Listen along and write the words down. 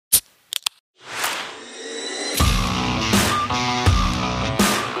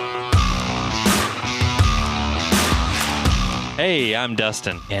Hey, I'm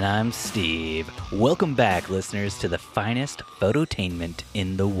Dustin. And I'm Steve. Welcome back, listeners, to the finest phototainment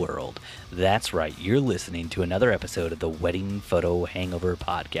in the world. That's right, you're listening to another episode of the Wedding Photo Hangover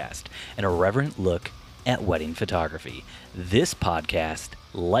Podcast, an irreverent look at wedding photography. This podcast,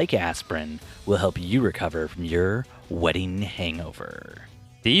 like aspirin, will help you recover from your wedding hangover.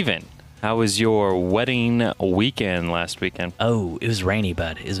 Steven, how was your wedding weekend last weekend? Oh, it was rainy,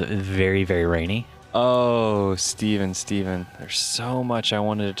 bud. It was very, very rainy. Oh, Steven, there's so much I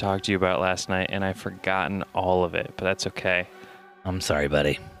wanted to talk to you about last night, and I've forgotten all of it, but that's okay. I'm sorry,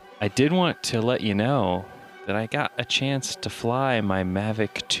 buddy. I did want to let you know that I got a chance to fly my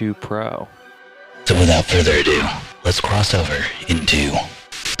Mavic 2 Pro. So without further ado, let's cross over into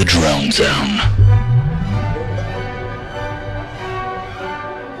the drone zone.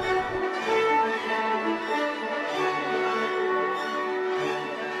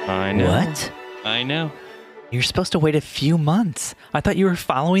 I know. What? I know. You're supposed to wait a few months. I thought you were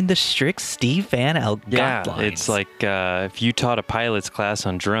following the strict Steve Van L guidelines. It's like if you taught a pilot's class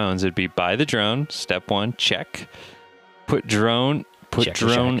on drones, it'd be buy the drone, step one, check. Put drone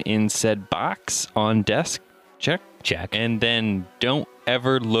in said box on desk, check. And then don't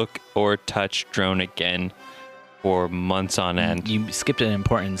ever look or touch drone again for months on end. You skipped an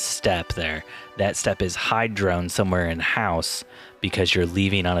important step there. That step is hide drone somewhere in house because you're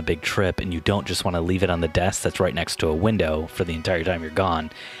leaving on a big trip and you don't just want to leave it on the desk that's right next to a window for the entire time you're gone.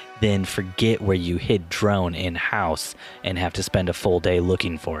 Then forget where you hid drone in house and have to spend a full day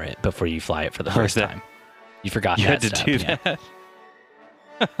looking for it before you fly it for the first time. You forgot you that had to step, do yeah.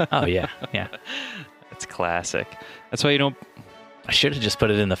 that. Oh yeah. That's classic. That's why you don't. I should have just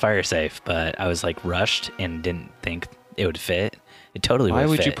put it in the fire safe, but I was like rushed and didn't think it would fit. It totally would fit. Why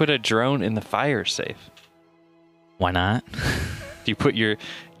would you put a drone in the fire safe? Why not? Do you put your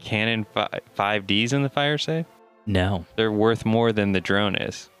Canon 5Ds in the fire safe? No. They're worth more than the drone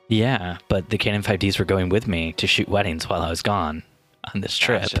is. Yeah, but the Canon 5Ds were going with me to shoot weddings while I was gone on this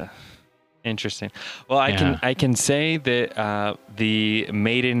trip. Gotcha. Interesting. Well, I can say that the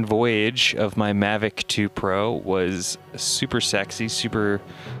maiden voyage of my Mavic 2 Pro was super sexy, it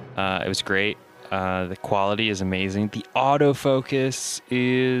was great. The quality is amazing. The autofocus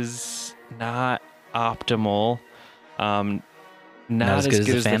is not optimal. Not as good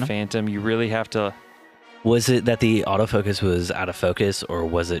as the Phantom. You really have to. Was it that the autofocus was out of focus, or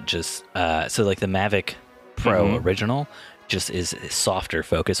was it just so like the Mavic Pro original just is softer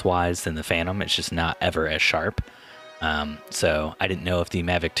focus wise than the Phantom? It's just not ever as sharp. So I didn't know if the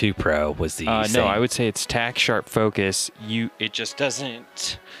Mavic 2 Pro was the same. No, I would say it's tack sharp focus. It just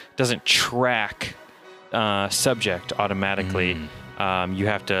doesn't track subject automatically. You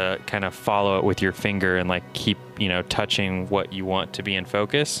have to kind of follow it with your finger and like keep touching what you want to be in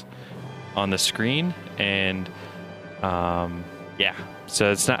focus on the screen. And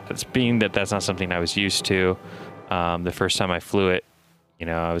so that's not something I was used to. The first time I flew it,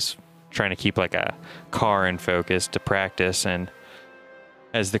 I was trying to keep like a car in focus to practice, and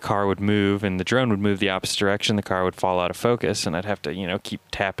as the car would move and the drone would move the opposite direction, the car would fall out of focus, and I'd have to keep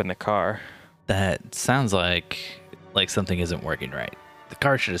tapping the car. That sounds like something isn't working right. The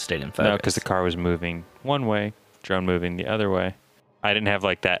car should have stayed in focus. No, because the car was moving one way, drone moving the other way. I didn't have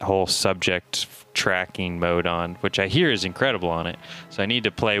like that whole subject tracking mode on, which I hear is incredible on it. So I need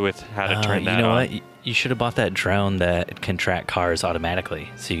to play with how to turn that on. You know what? You should have bought that drone that can track cars automatically.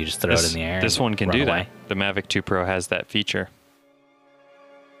 So you can just throw it in the air. This one can do away. that. The Mavic 2 Pro has that feature.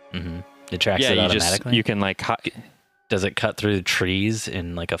 It tracks it automatically? You can like... Does it cut through the trees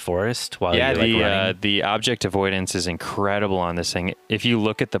in like a forest while you're running? The object avoidance is incredible on this thing. If you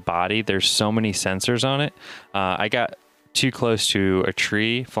look at the body, there's so many sensors on it. I got too close to a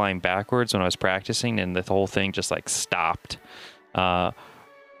tree flying backwards when I was practicing, and the whole thing just like stopped. That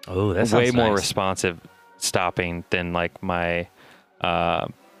sounds way more nice. responsive stopping than like my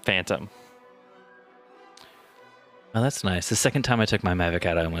Phantom. Oh, that's nice. The second time I took my Mavic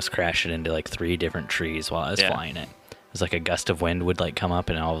out, I almost crashed it into like 3 different trees while I was flying it. It was like a gust of wind would like come up,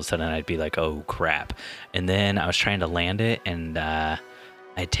 and all of a sudden I'd be like, oh crap. And then I was trying to land it, and I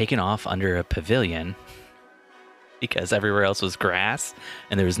had taken off under a pavilion because everywhere else was grass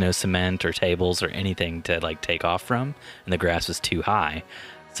and there was no cement or tables or anything to like take off from, and the grass was too high.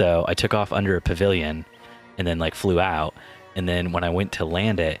 So I took off under a pavilion and then like flew out. And then when I went to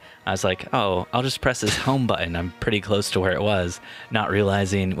land it, I was like, oh, I'll just press this home button. I'm pretty close to where it was, not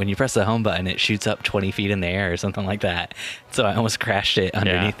realizing when you press the home button, it shoots up 20 feet in the air or something like that. So I almost crashed it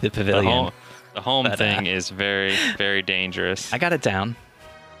underneath the pavilion. The home thing is very, very dangerous. I got it down.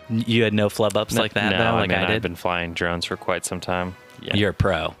 You had no flub ups like that, though? I've been flying drones for quite some time. Yeah. You're a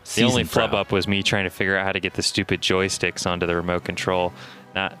pro. The only Seasoned pro. flub up was me trying to figure out how to get the stupid joysticks onto the remote control,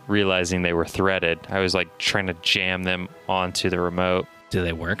 not realizing they were threaded. I was like trying to jam them onto the remote. Do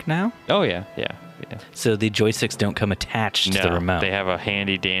they work now? Oh yeah. So the joysticks don't come attached to the remote. They have a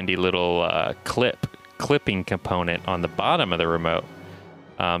handy dandy little clipping component on the bottom of the remote,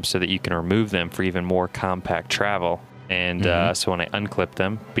 so that you can remove them for even more compact travel. And so when I unclip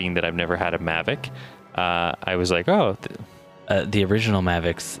them, being that I've never had a Mavic, I was like, oh. The original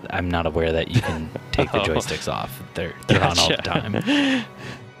Mavics, I'm not aware that you can take the joysticks off. They're on all the time.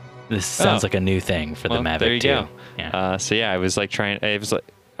 This sounds like a new thing for the Mavic there you 2. Go. Yeah. So yeah, I was trying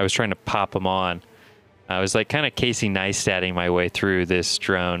to pop them on. I was like kind of Casey Neistatting my way through this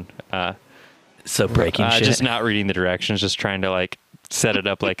drone. So breaking shit? Just not reading the directions, just trying to like set it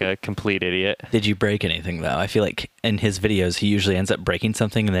up like a complete idiot. Did you break anything though? I feel like in his videos he usually ends up breaking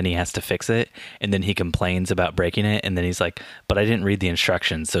something and then he has to fix it, and then he complains about breaking it, and then he's like, but I didn't read the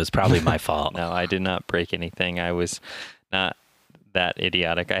instructions, so it's probably my fault. No, I did not break anything. I was not that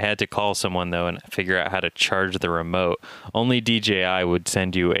idiotic. I had to call someone though and figure out how to charge the remote. Only DJI would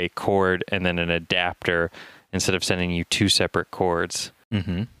send you a cord and then an adapter instead of sending you 2 separate cords.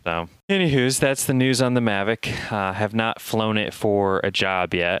 Mm-hmm. So, anywho's, that's the news on the Mavic. Have not flown it for a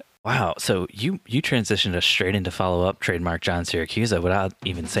job yet. Wow. So you transitioned us straight into follow-up trademark John Siracusa without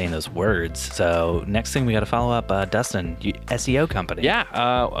even saying those words. So next thing we got to follow up, Dustin, SEO company. Yeah.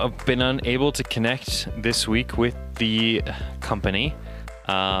 I've been unable to connect this week with the company.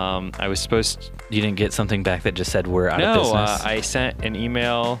 I was supposed. You didn't get something back that just said we're out of business? No. I sent an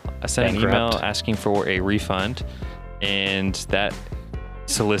email. Asking for a refund, and that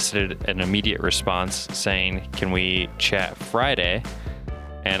solicited an immediate response saying, can we chat Friday?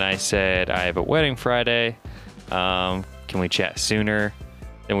 And I said, I have a wedding Friday. Can we chat sooner?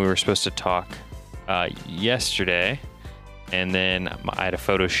 Then we were supposed to talk yesterday, and then I had a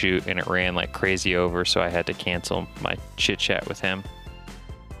photo shoot and it ran like crazy over, so I had to cancel my chit chat with him.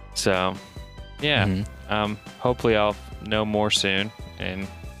 So yeah, hopefully I'll know more soon, and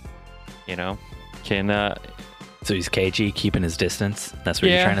can So he's cagey, keeping his distance? That's what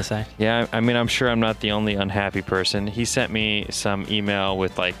you're trying to say? Yeah, I mean, I'm sure I'm not the only unhappy person. He sent me some email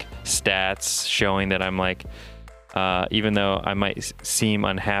with like stats showing that I'm like, even though I might seem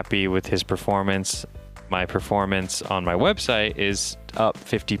unhappy with his performance, my performance on my website is up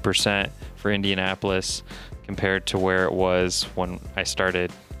 50% for Indianapolis compared to where it was when I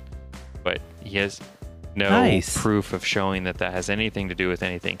started. But he has no proof of showing that has anything to do with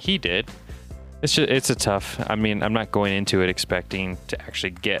anything he did. It's a tough. I mean, I'm not going into it expecting to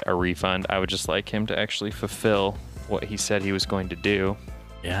actually get a refund. I would just like him to actually fulfill what he said he was going to do.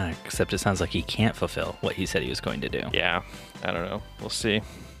 Yeah, except it sounds like he can't fulfill what he said he was going to do. Yeah, I don't know. We'll see.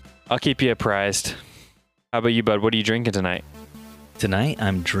 I'll keep you apprised. How about you, bud? What are you drinking tonight? Tonight,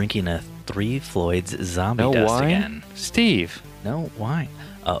 I'm drinking a 3 Floyds Zombie Dust wine? again. Steve. No wine.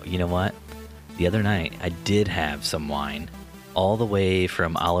 Oh, you know what? The other night, I did have some wine. All the way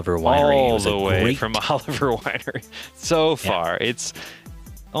from Oliver Winery. All the way from Oliver Winery. So far. Yeah. It's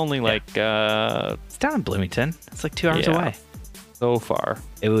only like... it's down in Bloomington. It's like 2 hours away. So far.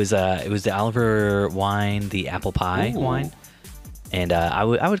 It was the Oliver wine, the apple pie wine. And I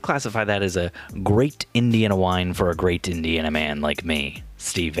would classify that as a great Indiana wine for a great Indiana man like me,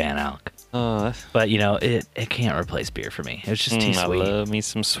 Steve Van Alk. But it can't replace beer for me. It was just too sweet. I love me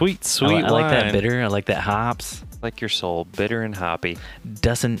some sweet wine. I like that bitter. I like that hops. Like your soul, bitter and hoppy.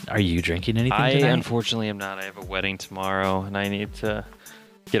 Dustin, are you drinking anything tonight? I unfortunately am not. I have a wedding tomorrow, and I need to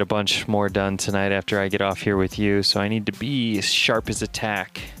get a bunch more done tonight after I get off here with you. So I need to be as sharp as a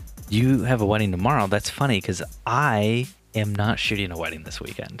tack. You have a wedding tomorrow. That's funny because I am not shooting a wedding this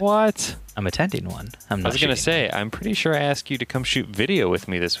weekend. What? I'm attending one. I was going to say, I'm pretty sure I asked you to come shoot video with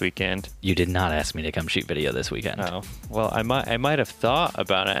me this weekend. You did not ask me to come shoot video this weekend. Oh, well, I might have thought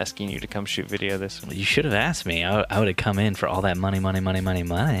about asking you to come shoot video this weekend. You should have asked me. I would have come in for all that money.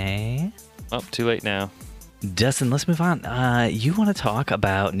 Oh, too late now. Dustin, let's move on. You want to talk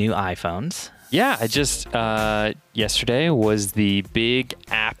about new iPhones? Yeah, I just yesterday was the big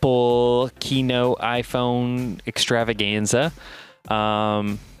Apple keynote iPhone extravaganza,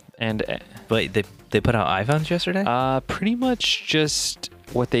 and wait, they put out iPhones yesterday? Pretty much just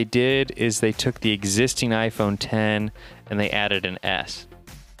what they did is they took the existing iPhone 10 and they added an S.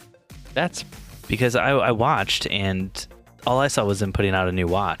 That's because I watched and all I saw was them putting out a new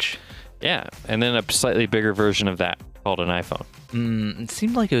watch. Yeah, and then a slightly bigger version of that called an iPhone. It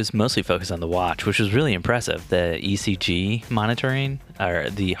seemed like it was mostly focused on the watch, which was really impressive. The ECG monitoring, or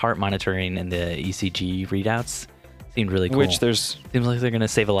the heart monitoring and the ECG readouts seemed really cool. Which seems like they're going to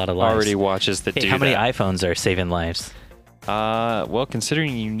save a lot of lives. Already watches that do how many iPhones are saving lives? Well,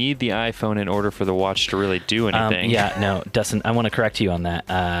 considering you need the iPhone in order for the watch to really do anything. Yeah, no, Dustin, I want to correct you on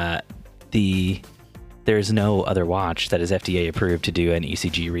that. There's no other watch that is FDA approved to do an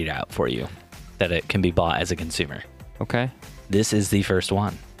ECG readout for you that it can be bought as a consumer. Okay. This is the first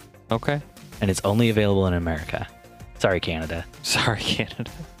one. Okay. And it's only available in America. Sorry, Canada. Sorry, Canada.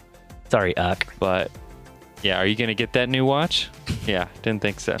 Sorry, UCK. But yeah, are you going to get that new watch? Yeah, didn't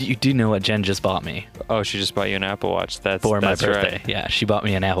think so. You do know what Jen just bought me. Oh, she just bought you an Apple Watch. That's for my birthday. Right. Yeah, she bought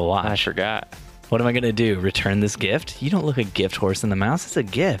me an Apple Watch. I forgot. What am I going to do? Return this gift? You don't look a gift horse in the mouth. It's a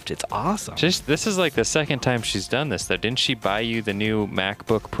gift. It's awesome. This is like the second time she's done this, though. Didn't she buy you the new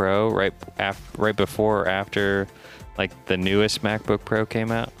MacBook Pro right before or after, like, the newest MacBook Pro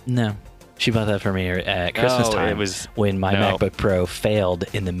came out? No. She bought that for me at Christmas time. It was when my MacBook Pro failed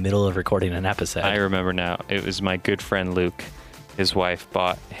in the middle of recording an episode. I remember now. It was my good friend Luke. His wife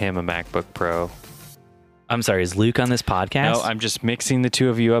bought him a MacBook Pro. I'm sorry, is Luke on this podcast? No, I'm just mixing the two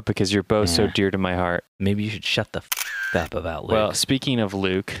of you up because you're both so dear to my heart. Maybe you should shut the up about Luke. Well, speaking of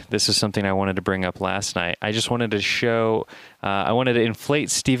Luke, this is something I wanted to bring up last night. I just wanted to show, I wanted to inflate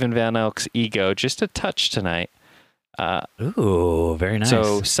Steven Van Elk's ego just a touch tonight. Ooh, very nice.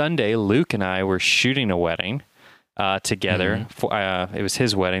 So Sunday, Luke and I were shooting a wedding together. Mm-hmm. It was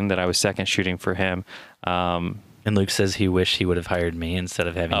his wedding that I was second shooting for him. And Luke says he wished he would have hired me instead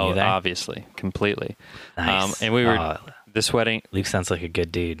of having you there. Obviously, completely. Nice. And we were this wedding. Luke sounds like a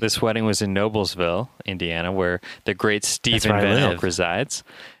good dude. This wedding was in Noblesville, Indiana, where the great Steven Van Elk resides.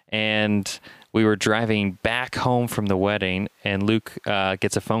 And we were driving back home from the wedding, and Luke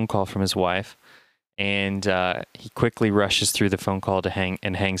gets a phone call from his wife. And he quickly rushes through the phone call to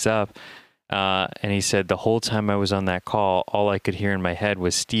hangs up. And he said, the whole time I was on that call, all I could hear in my head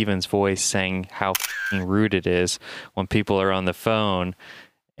was Steven's voice saying how rude it is when people are on the phone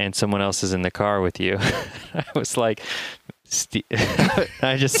and someone else is in the car with you. I was like,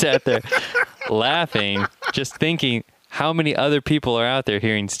 I just sat there laughing, just thinking how many other people are out there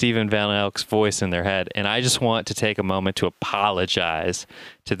hearing Steven Van Elk's voice in their head. And I just want to take a moment to apologize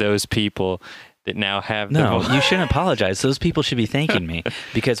to those people that now have you shouldn't apologize. Those people should be thanking me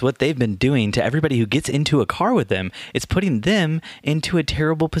because what they've been doing to everybody who gets into a car with them, it's putting them into a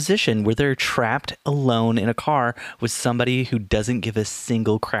terrible position where they're trapped alone in a car with somebody who doesn't give a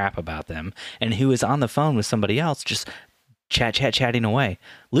single crap about them and who is on the phone with somebody else just chatting away.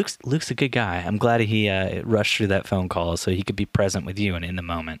 Luke's a good guy. I'm glad he rushed through that phone call so he could be present with you and in the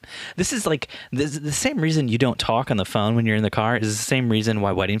moment. This is like the same reason you don't talk on the phone when you're in the car is the same reason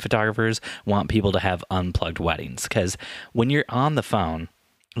why wedding photographers want people to have unplugged weddings. Because when you're on the phone,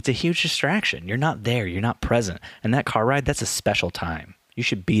 it's a huge distraction. You're not there. You're not present. And that car ride, that's a special time. You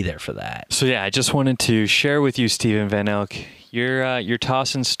should be there for that. So yeah, I just wanted to share with you, Steven Van Elk. You're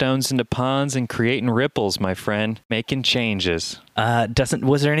tossing stones into ponds and creating ripples, my friend. Making changes.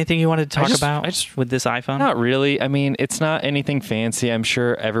 Was there anything you wanted to talk about with this iPhone? Not really. I mean, it's not anything fancy. I'm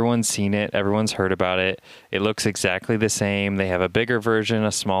sure everyone's seen it. Everyone's heard about it. It looks exactly the same. They have a bigger version,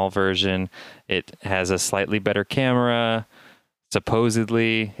 a small version. It has a slightly better camera.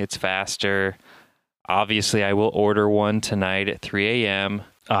 Supposedly, it's faster. Obviously, I will order one tonight at 3 a.m.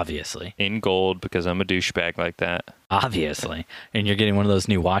 Obviously. In gold because I'm a douchebag like that. Obviously. And you're getting one of those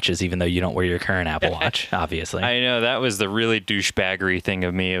new watches even though you don't wear your current Apple Watch, obviously. I know. That was the really douchebaggery thing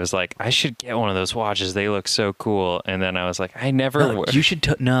of me. It was like, I should get one of those watches. They look so cool. And then I was like, I never... You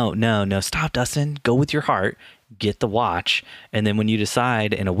should... No. Stop, Dustin. Go with your heart. Get the watch. And then when you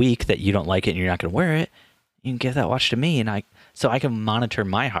decide in a week that you don't like it and you're not going to wear it, you can give that watch to me and so I can monitor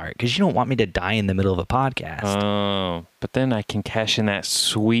my heart because you don't want me to die in the middle of a podcast. Oh, but then I can cash in that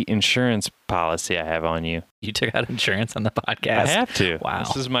sweet insurance policy I have on you. You took out insurance on the podcast? I have to. Wow.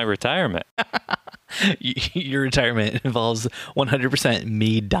 This is my retirement. Your retirement involves 100%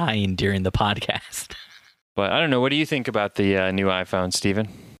 me dying during the podcast. But I don't know. What do you think about the new iPhone, Steven?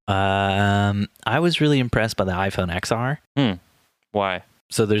 I was really impressed by the iPhone XR. Why?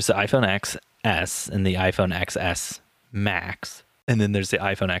 So there's the iPhone XS and the iPhone XS Max, and then there's the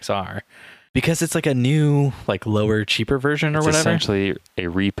iPhone XR because it's like a new, like lower, cheaper version or whatever. Essentially a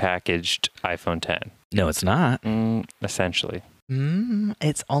repackaged iPhone 10. No, it's not. Essentially.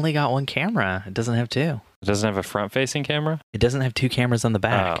 It's only got one camera. It doesn't have two. It doesn't have a front-facing camera? It doesn't have two cameras on the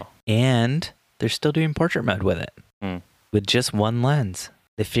back. Oh. And they're still doing portrait mode with it with just one lens.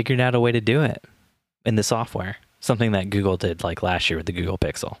 They figured out a way to do it in the software. Something that Google did like last year with the Google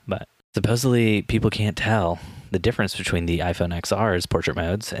Pixel, but supposedly people can't tell the difference between the iPhone XR's portrait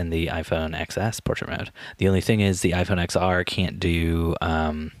modes and the iPhone XS portrait mode. The only thing is the iPhone XR can't do,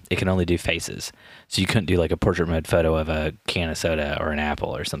 it can only do faces. So you couldn't do like a portrait mode photo of a can of soda or an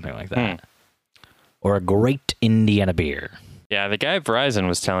apple or something like that. or a great Indiana beer. Yeah, the guy at Verizon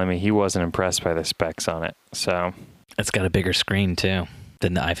was telling me he wasn't impressed by the specs on it. So it's got a bigger screen too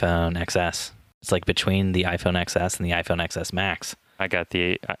than the iPhone XS. It's like between the iPhone XS and the iPhone XS Max. I got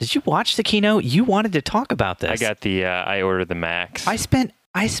the. Did you watch the keynote? You wanted to talk about this. I got the. I ordered the Max. I spent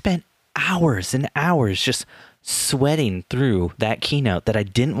hours and hours just sweating through that keynote that I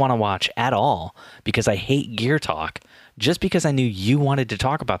didn't want to watch at all because I hate Gear Talk. Just because I knew you wanted to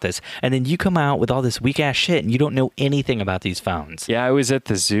talk about this, and then you come out with all this weak ass shit, and you don't know anything about these phones. Yeah, I was at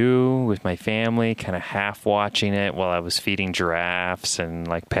the zoo with my family, kind of half watching it while I was feeding giraffes and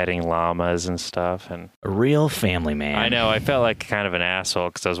like petting llamas and stuff. And a real family man. I know. I felt like kind of an asshole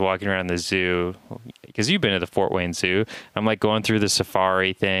because I was walking around the zoo. Because you've been at the Fort Wayne Zoo, I'm like going through the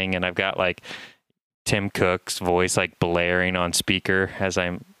safari thing, and I've got like Tim Cook's voice like blaring on speaker as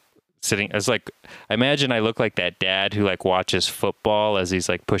I'm sitting. It's like, I imagine I look like that dad who like watches football as he's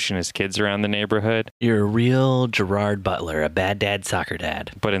like pushing his kids around the neighborhood. You're a real Gerard Butler, a bad dad, soccer dad.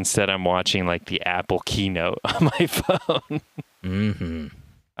 But instead I'm watching like the Apple keynote on my phone. Mm-hmm.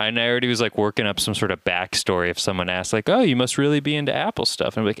 And I already was like working up some sort of backstory if someone asked like, oh, you must really be into Apple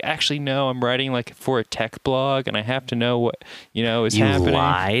stuff. And I'm like, actually, no, I'm writing like for a tech blog and I have to know what, is happening. You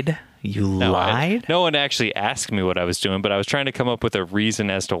lied? You lied? No one actually asked me what I was doing, but I was trying to come up with a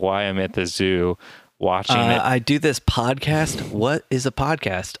reason as to why I'm at the zoo watching it. I do this podcast. What is a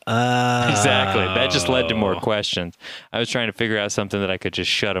podcast? Exactly. That just led to more questions. I was trying to figure out something that I could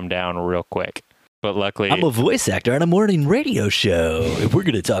just shut them down real quick. But luckily, I'm a voice actor on a morning radio show. And we're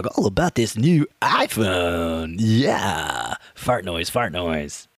going to talk all about this new iPhone. Yeah. Fart noise, fart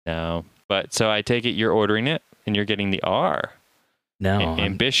noise. No. But so I take it you're ordering it and you're getting the R. No.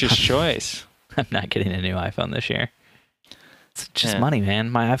 Ambitious choice. I'm not getting a new iPhone this year. It's just money,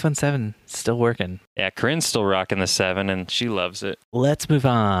 man. My iPhone 7 is still working. Yeah, Corinne's still rocking the 7 and she loves it. Let's move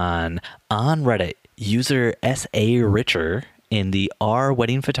on. On Reddit, user S.A. Richer in the R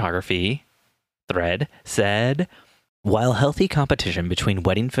wedding photography thread said, while healthy competition between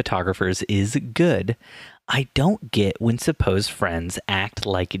wedding photographers is good, I don't get when supposed friends act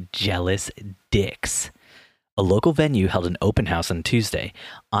like jealous dicks. A local venue held an open house on Tuesday.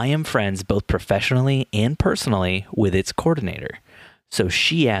 I am friends both professionally and personally with its coordinator. So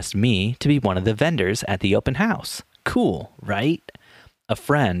she asked me to be one of the vendors at the open house. Cool, right? A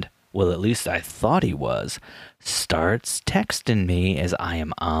friend, well, at least I thought he was, starts texting me as I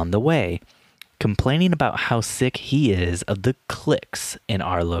am on the way, complaining about how sick he is of the cliques in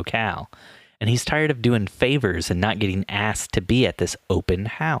our locale. And he's tired of doing favors and not getting asked to be at this open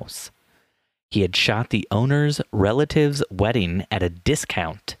house. He had shot the owner's relative's wedding at a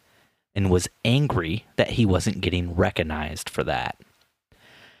discount and was angry that he wasn't getting recognized for that.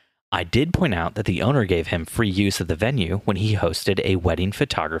 I did point out that the owner gave him free use of the venue when he hosted a wedding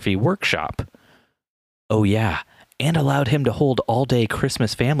photography workshop. Oh yeah, and allowed him to hold all-day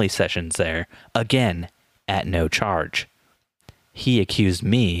Christmas family sessions there, again, at no charge. He accused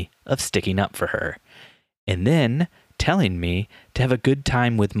me of sticking up for her, and then telling me to have a good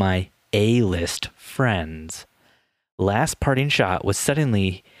time with my A-list friends. Last parting shot was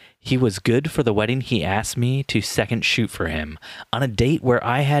suddenly he was good for the wedding he asked me to second shoot for him on a date where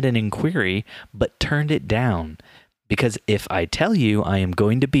I had an inquiry but turned it down because if I tell you I am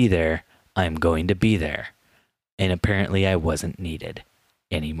going to be there, I am going to be there. And apparently I wasn't needed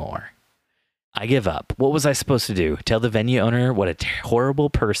anymore. I give up. What was I supposed to do? Tell the venue owner what a horrible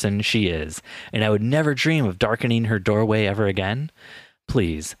person she is, and I would never dream of darkening her doorway ever again?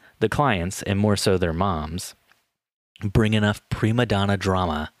 Please, the clients, and more so their moms, bring enough prima donna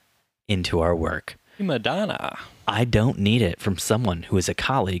drama into our work. Prima donna. I don't need it from someone who is a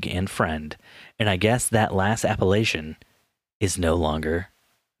colleague and friend, and I guess that last appellation is no longer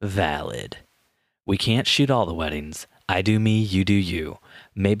valid. We can't shoot all the weddings. I do me, you do you.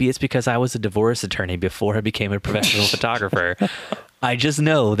 Maybe it's because I was a divorce attorney before I became a professional photographer. I just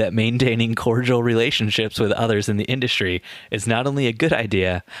know that maintaining cordial relationships with others in the industry is not only a good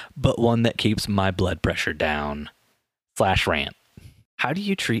idea, but one that keeps my blood pressure down. /rant. How do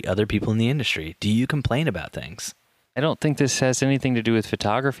you treat other people in the industry? Do you complain about things? I don't think this has anything to do with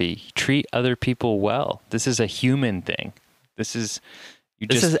photography. Treat other people well. This is a human thing. This has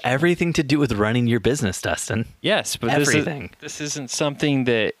everything to do with running your business, Dustin. Yes, but this isn't something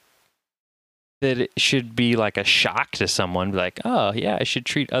that it should be like a shock to someone. Like, oh yeah, I should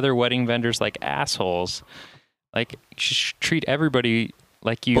treat other wedding vendors like assholes. Like, you should treat everybody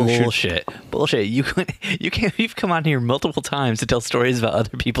like you should. Bullshit. You've come on here multiple times to tell stories about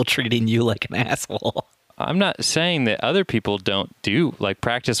other people treating you like an asshole. I'm not saying that other people don't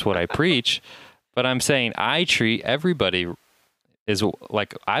practice what I preach, but I'm saying I treat everybody is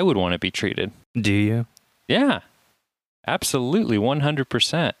like I would want to be treated. Do you? Yeah, absolutely.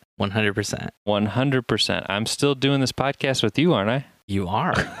 100%. 100%. 100%. I'm still doing this podcast with you, aren't I? You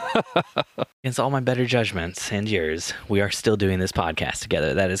are. Against all my better judgments and yours, we are still doing this podcast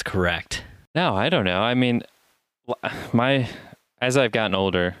together. That is correct. No, I don't know. I mean, as I've gotten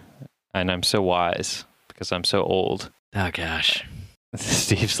older, and I'm so wise because I'm so old. Oh, gosh.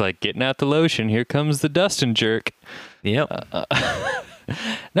 Steve's like, getting out the lotion. Here comes the Dustin jerk. Yep.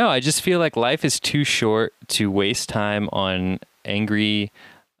 No, I just feel like life is too short to waste time on angry,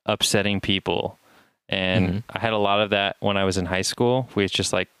 upsetting people. And I had a lot of that when I was in high school with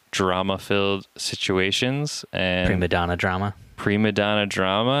just like drama-filled situations and prima donna drama.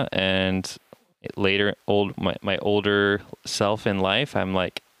 And later, my older self in life, I'm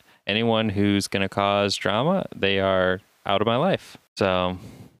like, anyone who's going to cause drama, they are out of my life. So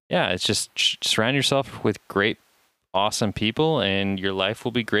yeah, it's just surround yourself with great, awesome people and your life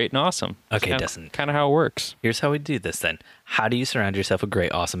will be great and awesome. Okay, Dustin. Kind of how it works. Here's how we do this then. How do you surround yourself with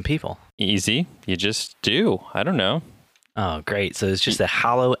great, awesome people? Easy. You just do. I don't know. Oh, great. So it's just a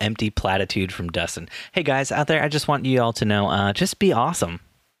hollow, empty platitude from Dustin. Hey guys out there, I just want you all to know, just be awesome.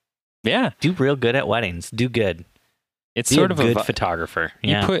 Yeah. Do real good at weddings. Do good. It's be sort of a good photographer.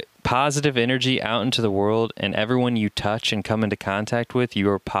 You put positive energy out into the world, and everyone you touch and come into contact with, you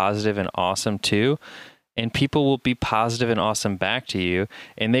are positive and awesome too. And people will be positive and awesome back to you,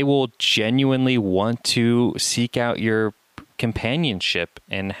 and they will genuinely want to seek out your companionship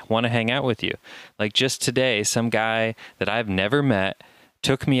and want to hang out with you. Like just today, some guy that I've never met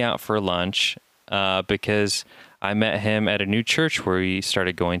took me out for lunch because I met him at a new church where we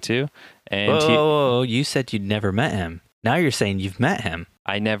started going to. And whoa, you said you'd never met him. Now you're saying you've met him.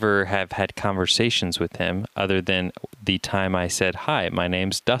 I never have had conversations with him other than the time I said, "Hi, my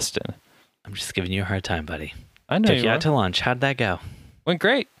name's Dustin." I'm just giving you a hard time, buddy. I know. Took you out to lunch. How'd that go? Went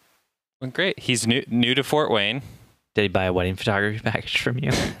great. He's new to Fort Wayne. Did he buy a wedding photography package from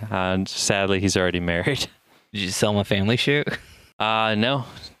you? Sadly, he's already married. Did you sell him a family shoot? No.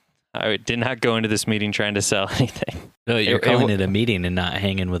 I did not go into this meeting trying to sell anything. No, you're calling it a meeting and not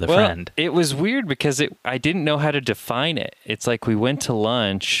hanging with a friend. It was weird because I didn't know how to define it. It's like we went to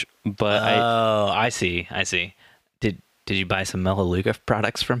lunch, but I see. Did you buy some Melaleuca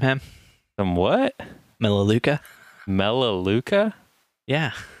products from him? Some what? Melaleuca?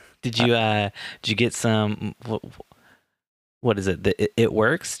 Yeah. Did you get some? What is it? It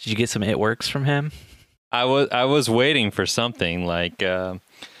Works? Did you get some It Works from him? I was waiting for something like.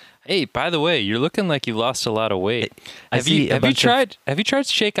 Hey, by the way, you're looking like you lost a lot of weight. Have you tried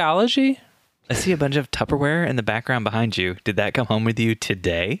Shakeology? I see a bunch of Tupperware in the background behind you. Did that come home with you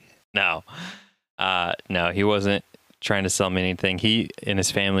today? No. No, he wasn't trying to sell me anything. He and his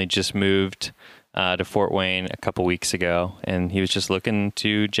family just moved to Fort Wayne a couple weeks ago, and he was just looking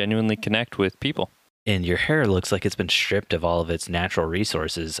to genuinely connect with people. And your hair looks like it's been stripped of all of its natural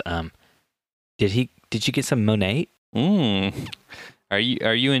resources. Did you get some Monet? Are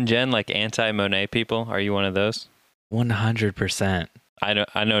you and Jen like anti-Monet people? Are you one of those? 100%.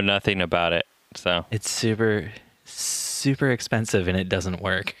 I know nothing about it, so it's super, super expensive and it doesn't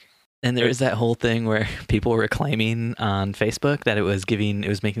work. And there was that whole thing where people were claiming on Facebook that it was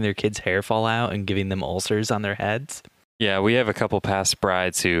making their kids' hair fall out and giving them ulcers on their heads. Yeah, we have a couple past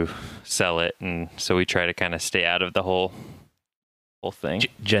brides who sell it, and so we try to kind of stay out of the whole thing.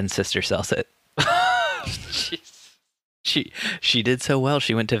 Jen's sister sells it. She did so well.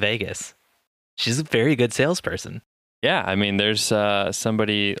 She went to Vegas. She's a very good salesperson. Yeah, I mean, there's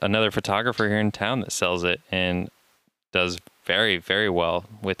another photographer here in town that sells it and does very, very well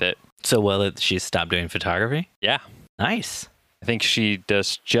with it. So well that she stopped doing photography? Yeah. Nice. I think she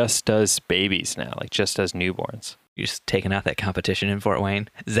just does babies now, like just does newborns. You're just taking out that competition in Fort Wayne.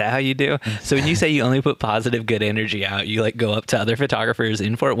 Is that how you do? So when you say you only put positive, good energy out, you like go up to other photographers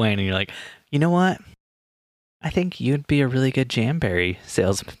in Fort Wayne and you're like, you know what? I think you'd be a really good Jamberry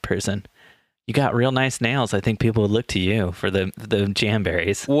salesperson. You got real nice nails. I think people would look to you for the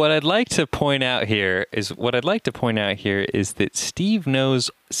Jamberries. What I'd like to point out here is that Steve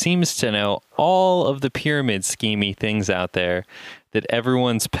seems to know all of the pyramid schemey things out there that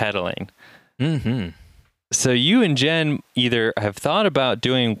everyone's peddling. Mm-hmm. So you and Jen either have thought about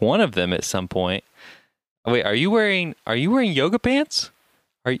doing one of them at some point. Wait, are you wearing yoga pants?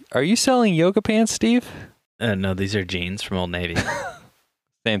 Are you selling yoga pants, Steve? No, these are jeans from Old Navy.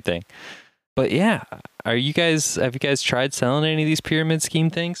 Same thing. But yeah, have you guys tried selling any of these pyramid scheme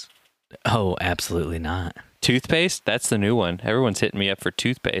things? Oh, absolutely not. Toothpaste? That's the new one. Everyone's hitting me up for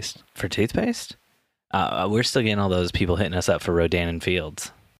toothpaste. For toothpaste? We're still getting all those people hitting us up for Rodan and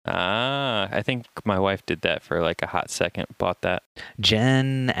Fields. I think my wife did that for like a hot second, bought that.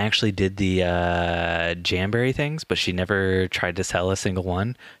 Jen actually did the Jamberry things, but she never tried to sell a single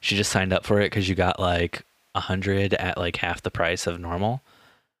one. She just signed up for it because you got like 100 at like half the price of normal.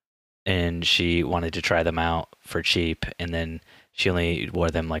 And she wanted to try them out for cheap. And then she only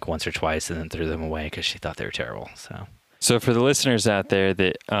wore them like once or twice and then threw them away because she thought they were terrible. So for the listeners out there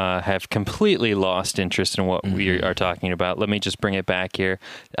that have completely lost interest in what we are talking about, let me just bring it back here.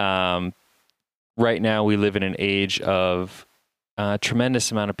 Right now, we live in an age of a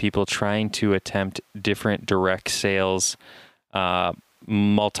tremendous amount of people trying to attempt different direct sales,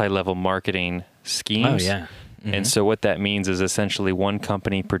 multi-level marketing schemes. Oh, yeah. Mm-hmm. And so what that means is essentially one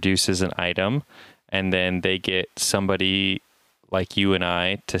company produces an item, and then they get somebody like you and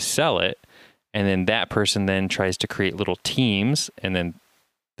I to sell it. And then that person then tries to create little teams, and then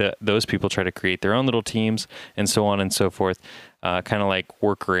those people try to create their own little teams, and so on and so forth, kind of like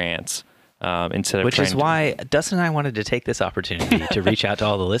worker ants. Which is why Dustin and I wanted to take this opportunity to reach out to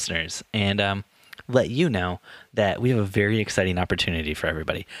all the listeners and let you know that we have a very exciting opportunity for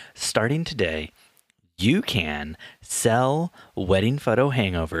everybody. Starting today, you can sell Wedding Photo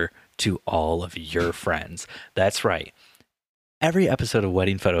Hangover to all of your friends. That's right. Every episode of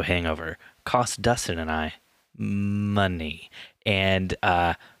Wedding Photo Hangover costs Dustin and I money. And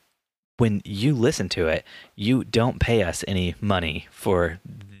when you listen to it, you don't pay us any money for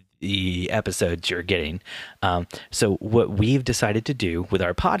the episodes you're getting. So what we've decided to do with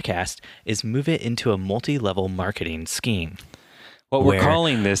our podcast is move it into a multi-level marketing scheme. What we're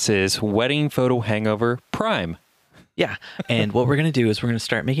calling this is Wedding Photo Hangover Prime. Yeah. And what we're going to do is we're going to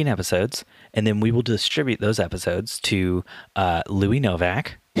start making episodes, and then we will distribute those episodes to Louis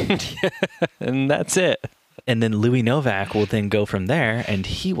Novak. And that's it. And then Louis Novak will then go from there, and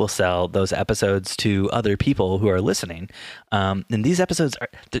he will sell those episodes to other people who are listening. And these episodes,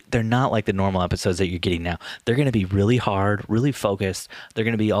 they're not like the normal episodes that you're getting now. They're going to be really hard, really focused. They're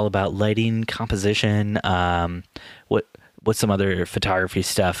going to be all about lighting, composition, what's some other photography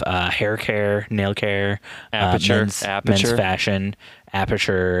stuff? Hair care, nail care, aperture, men's fashion,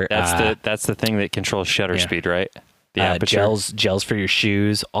 aperture. That's the thing that controls shutter speed, right? The aperture. Gels for your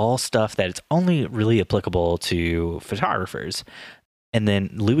shoes, all stuff that it's only really applicable to photographers. And then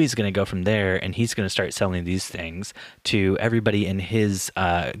Louis is going to go from there, and he's going to start selling these things to everybody in his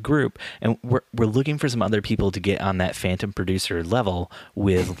group. And we're looking for some other people to get on that phantom producer level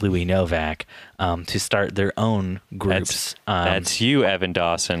with Louis Novak to start their own groups. That's you, Evan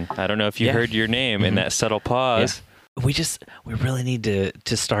Dawson. I don't know if you heard your name in that subtle pause. Yeah. We really need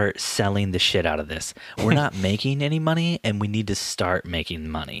to start selling the shit out of this. We're not making any money, and we need to start making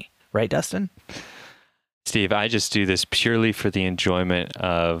money. Right, Dustin? Steve, I just do this purely for the enjoyment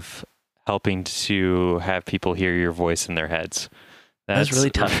of helping to have people hear your voice in their heads. That's really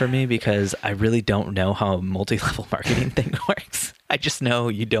tough for me because I really don't know how a multi-level marketing thing works. I just know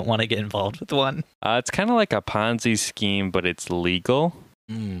you don't want to get involved with one. It's kind of like a Ponzi scheme, but it's legal.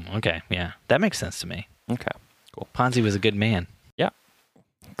 Okay, yeah. That makes sense to me. Okay, cool. Ponzi was a good man. Yeah.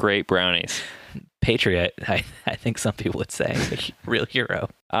 Great brownies. Patriot, I think some people would say. Real hero.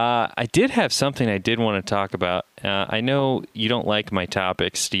 I did have something I did want to talk about. I know you don't like my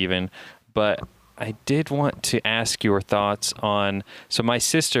topic, Steven, but I did want to ask your thoughts on... So my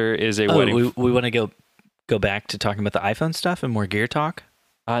sister is a wedding... We want to go back to talking about the iPhone stuff and more gear talk?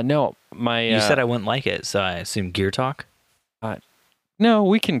 No, you said I wouldn't like it, so I assume gear talk? No,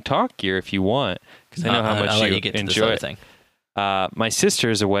 we can talk gear if you want, because I know how much you enjoy it. Thing. My sister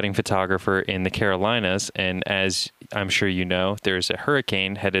is a wedding photographer in the Carolinas, and as I'm sure you know, there's a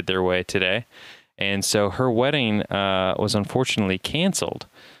hurricane headed their way today. And so her wedding was unfortunately canceled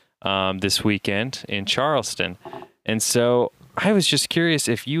this weekend in Charleston. And so I was just curious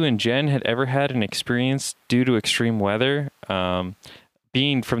if you and Jen had ever had an experience due to extreme weather.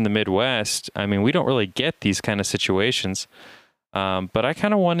 Being from the Midwest, I mean, we don't really get these kind of situations. But I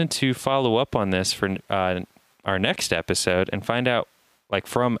kind of wanted to follow up on this for our next episode and find out, like,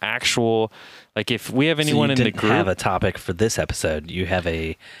 from actual, like, if we have anyone in the group. You didn't have a topic for this episode. You have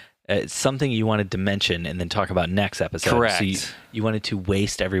something you wanted to mention and then talk about next episode. Correct. So you wanted to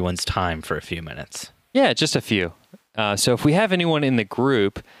waste everyone's time for a few minutes. Yeah, just a few. So if we have anyone in the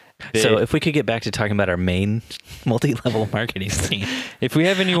group. So if we could get back to talking about our main multi-level marketing scheme. If we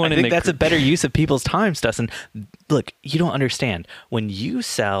have anyone I think that's a better use of people's time, Dustin. Look, you don't understand. When you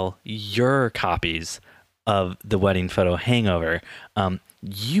sell your copies of the Wedding Photo Hangover,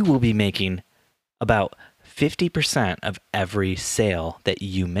 you will be making about 50% of every sale that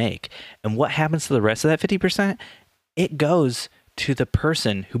you make. And what happens to the rest of that 50%? It goes to the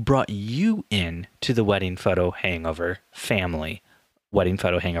person who brought you in to the Wedding Photo Hangover family. Wedding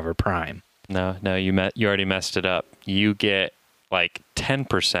Photo Hangover Prime. No, you already messed it up. You get like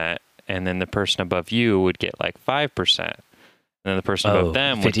 10%, and then the person above you would get like 5%. And then the person above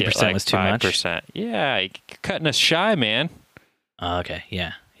them would get like was too 5%. Much? Yeah, you're cutting us shy, man. Okay,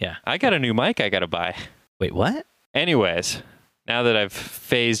 yeah. I got a new mic I got to buy. Wait, what? Anyways, now that I've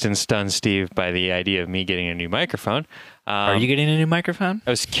phased and stunned Steve by the idea of me getting a new microphone. Are you getting a new microphone? I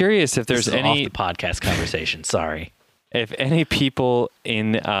was curious if there's any... off the podcast conversation, sorry. If any people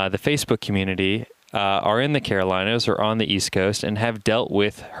in the Facebook community are in the Carolinas or on the East Coast and have dealt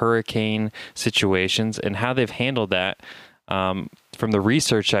with hurricane situations and how they've handled that. From the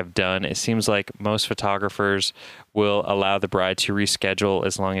research I've done, it seems like most photographers will allow the bride to reschedule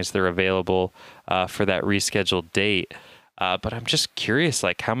as long as they're available for that rescheduled date. But I'm just curious,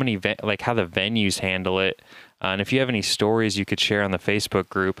 like how the venues handle it. And if you have any stories you could share on the Facebook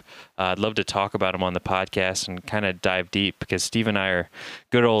group, I'd love to talk about them on the podcast and kind of dive deep, because Steve and I are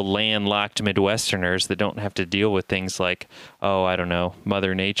good old landlocked Midwesterners that don't have to deal with things like,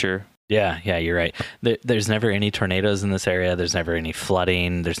 Mother Nature. Yeah, you're right. There's never any tornadoes in this area. There's never any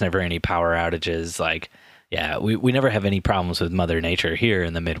flooding. There's never any power outages. We never have any problems with Mother Nature here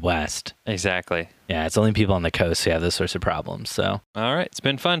in the Midwest. Exactly. Yeah, it's only people on the coast who have those sorts of problems. So. All right, it's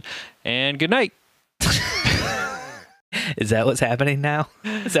been fun, and good night. Is that what's happening now?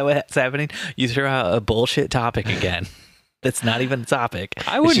 Is that what's happening? You throw out a bullshit topic again. That's not even a topic.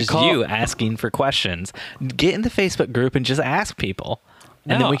 It's just you asking for questions. Get in the Facebook group and just ask people.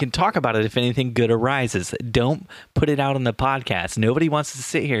 And then we can talk about it if anything good arises. Don't put it out on the podcast. Nobody wants to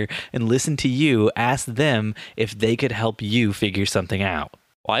sit here and listen to you ask them if they could help you figure something out.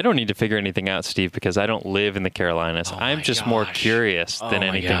 Well, I don't need to figure anything out, Steve, because I don't live in the Carolinas. I'm just more curious than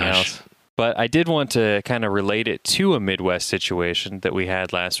anything else. But I did want to kind of relate it to a Midwest situation that we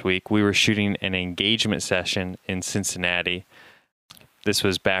had last week. We were shooting an engagement session in Cincinnati. This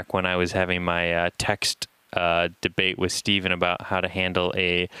was back when I was having my text debate with Steven about how to handle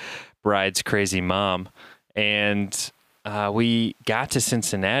a bride's crazy mom. And we got to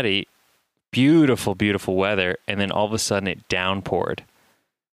Cincinnati, beautiful, beautiful weather, and then all of a sudden it downpoured.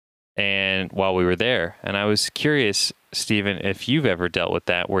 And while we were there, and I was curious, Steven, if you've ever dealt with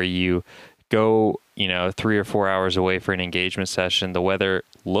that, where you go, 3 or 4 hours away for an engagement session, the weather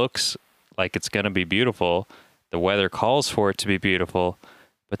looks like it's going to be beautiful, the weather calls for it to be beautiful,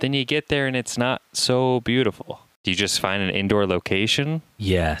 but then you get there and it's not so beautiful. Do you just find an indoor location?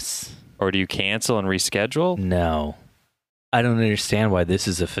 Yes. Or do you cancel and reschedule? No. I don't understand why this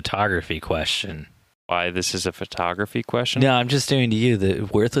is a photography question. Why this is a photography question? No, I'm just doing to you the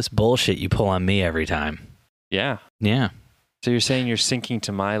worthless bullshit you pull on me every time. Yeah. Yeah. So you're saying you're sinking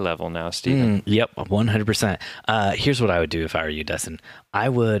to my level now, Steven? Yep, 100%. Here's what I would do if I were you, Dustin. I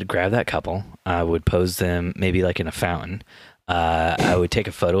would grab that couple. I would pose them maybe like in a fountain. I would take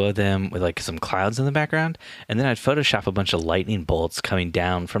a photo of them with like some clouds in the background, and then I'd Photoshop a bunch of lightning bolts coming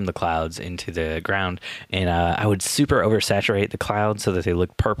down from the clouds into the ground, and I would super oversaturate the clouds so that they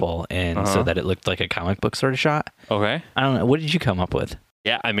looked purple and so that it looked like a comic book sort of shot. Okay. I don't know. What did you come up with?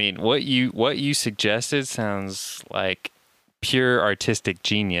 Yeah, I mean, what you suggested sounds like pure artistic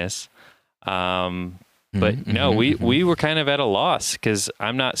genius. But no, we were kind of at a loss because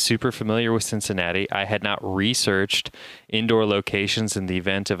I'm not super familiar with Cincinnati. I had not researched indoor locations in the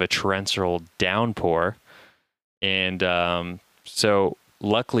event of a torrential downpour. And so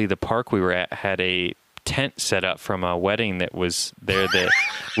luckily the park we were at had a tent set up from a wedding that was there the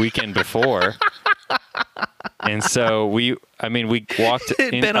weekend before. And so we walked in.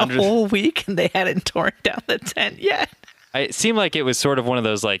 It'd been a whole week and they hadn't torn down the tent yet. It seemed like it was sort of one of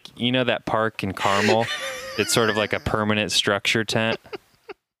those, like, that park in Carmel that's sort of like a permanent structure tent.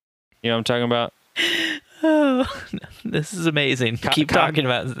 You know what I'm talking about? Oh, this is amazing. Keep talking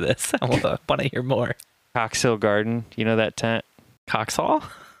about this. I want to hear more. Cox Hill Garden. You know that tent? Cox Hall?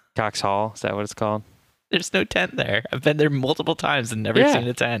 Cox Hall. Is that what it's called? There's no tent there. I've been there multiple times and never seen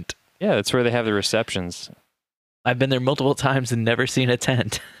a tent. Yeah, that's where they have the receptions. I've been there multiple times and never seen a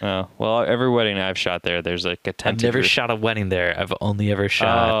tent. Oh, well, every wedding I've shot there, there's like a tent. I've never shot a wedding there. I've only ever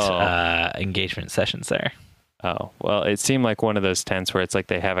shot engagement sessions there. Oh, well, it seemed like one of those tents where it's like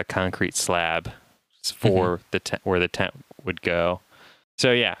they have a concrete slab for the tent where the tent would go.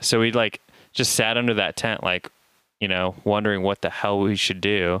 So yeah, so we like just sat under that tent, like, wondering what the hell we should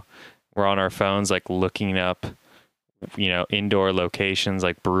do. We're on our phones, like looking up, indoor locations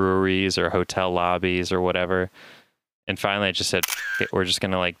like breweries or hotel lobbies or whatever. And finally I just said, we're just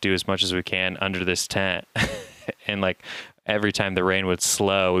going to like do as much as we can under this tent. And like every time the rain would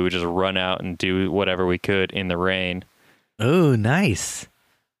slow, we would just run out and do whatever we could in the rain. Oh, nice.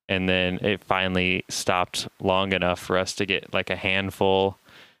 and then it finally stopped long enough for us to get like a handful.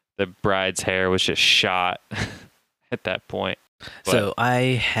 The bride's hair was just shot at that point. But, so I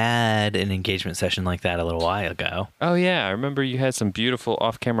had an engagement session like that a little while ago. Oh yeah, I remember you had some beautiful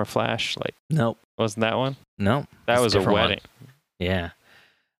off-camera flash. Like, nope, wasn't that one? Nope, that was a wedding. One. Yeah,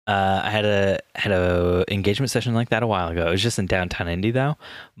 I had a engagement session like that a while ago. It was just in downtown Indy though,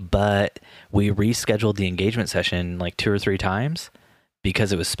 but we rescheduled the engagement session like 2 or 3 times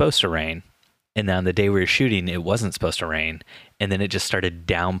because it was supposed to rain, and then on the day we were shooting, it wasn't supposed to rain, and then it just started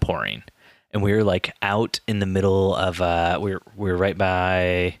downpouring. And we were like out in the middle of we were right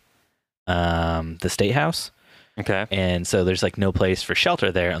by the State House. Okay. And so there's like no place for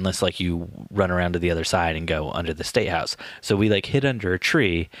shelter there unless like you run around to the other side and go under the State House. So we like hid under a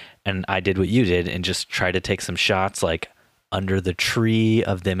tree, and I did what you did and just tried to take some shots like under the tree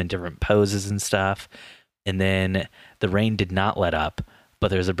of them in different poses and stuff. And then the rain did not let up, but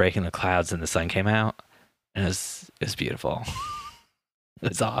there was a break in the clouds and the sun came out, and it was beautiful. It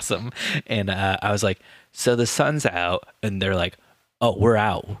was awesome. And I was like, so the sun's out, and they're like, oh, we're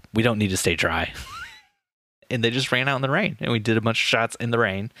out. We don't need to stay dry. And they just ran out in the rain, and we did a bunch of shots in the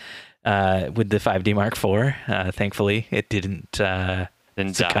rain with the 5D Mark IV. Thankfully, it didn't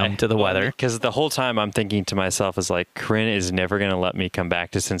succumb to the weather. Because the whole time I'm thinking to myself is like, Corinne is never going to let me come back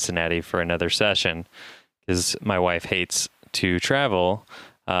to Cincinnati for another session because my wife hates to travel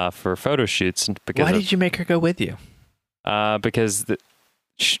for photo shoots. Why did you make her go with you? Because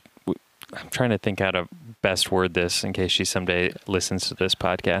I'm trying to think how to best word this in case she someday listens to this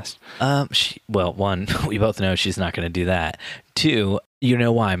podcast. Well, one, we both know she's not going to do that. 2, you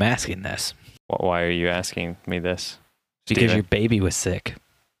know why I'm asking this. Why are you asking me this, Because Steven? your baby was sick.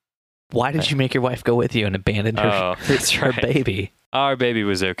 Why did you make your wife go with you and abandon her, her baby? Our baby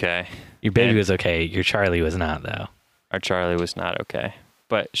was okay. Your baby was okay. Your Charlie was not, though. Our Charlie was not okay.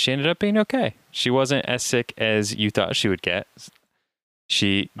 But she ended up being okay. She wasn't as sick as you thought she would get.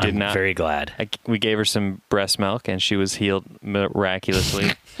 She did not. I'm very glad. We gave her some breast milk, and she was healed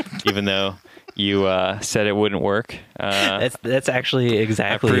miraculously, even though you said it wouldn't work. That's actually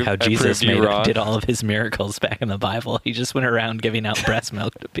exactly how Jesus did all of his miracles back in the Bible. He just went around giving out breast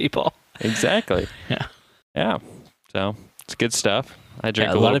milk to people. Exactly. Yeah. So it's good stuff. I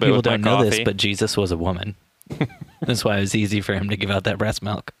drink a lot of people don't know this, but Jesus was a woman. That's why it was easy for him to give out that breast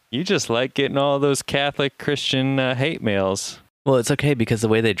milk. You just like getting all those Catholic Christian hate mails. Well, it's okay because the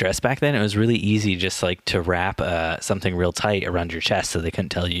way they dressed back then, it was really easy just like to wrap something real tight around your chest so they couldn't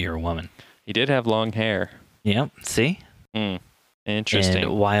tell you're a woman. He did have long hair. Yep. See? Interesting.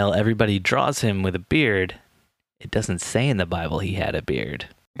 And while everybody draws him with a beard, it doesn't say in the Bible he had a beard.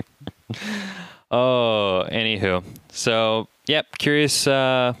 Anywho. So, yep, curious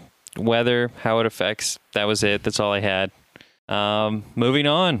weather, how it affects. That was it. That's all I had. Moving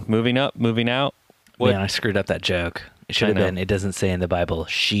on, moving up, moving out. Man, I screwed up that joke. It should have been, it doesn't say in the Bible,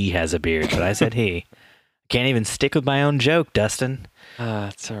 she has a beard, but I said he. Can't even stick with my own joke, Dustin.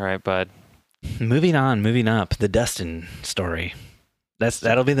 It's all right, bud. Moving on, moving up, the Dustin story.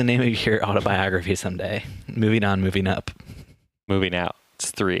 That'll be the name of your autobiography someday. Moving on, moving up. Moving out.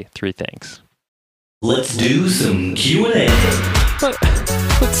 It's three things. Let's do some Q&A.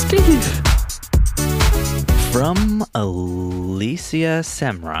 But Steve. From Alicia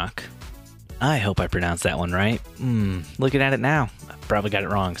Semrock. I hope I pronounced that one right. Looking at it now, I probably got it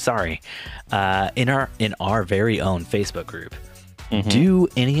wrong. Sorry. In our very own Facebook group, do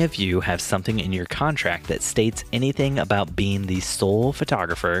any of you have something in your contract that states anything about being the sole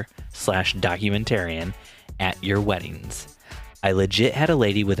photographer / documentarian at your weddings? I legit had a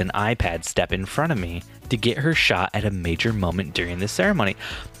lady with an iPad step in front of me to get her shot at a major moment during the ceremony.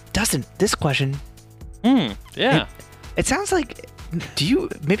 Dustin, this question. Yeah. It sounds like. Do you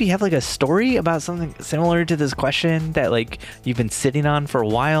maybe have like a story about something similar to this question that like you've been sitting on for a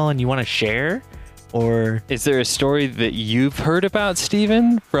while and you want to share? Or is there a story that you've heard about,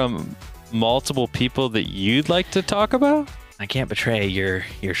 Steven, from multiple people that you'd like to talk about? I can't betray your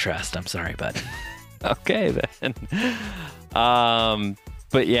trust. I'm sorry, bud. Okay, then.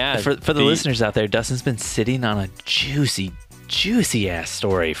 But yeah. For the listeners out there, Dustin's been sitting on a juicy ass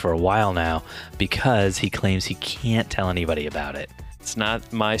story for a while now because he claims he can't tell anybody about it. It's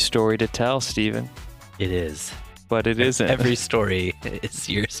not my story to tell, Steven. It is. But it isn't. Every story is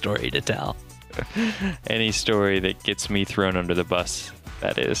your story to tell. Any story that gets me thrown under the bus,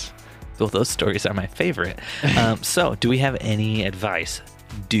 that is. Well, those stories are my favorite. So, do we have any advice?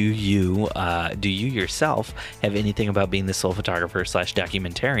 Do you yourself have anything about being the sole photographer /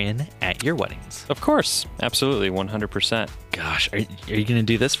 documentarian at your weddings? Of course. Absolutely. 100%. Gosh, are you going to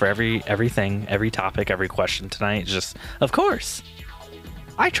do this for everything, every topic, every question tonight? Just, of course.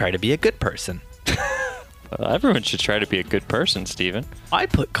 I try to be a good person. Well, everyone should try to be a good person, Steven. I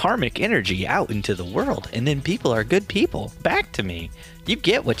put karmic energy out into the world, and then people are good people. Back to me. You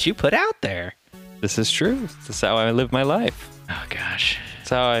get what you put out there. This is true. This is how I live my life. Oh, gosh. That's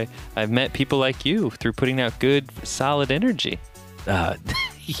how I've met people like you, through putting out good, solid energy.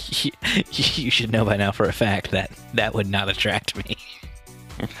 You should know by now for a fact that would not attract me.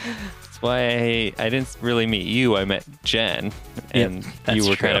 That's why I didn't really meet you. I met Jen, and you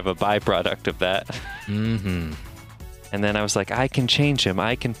were kind of a byproduct of that. Mm-hmm. And then I was like, I can change him.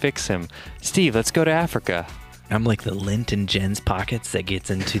 I can fix him. Steve, let's go to Africa. I'm like the lint in Jen's pockets that gets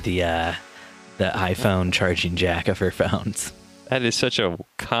into the iPhone charging jack of her phones. That is such a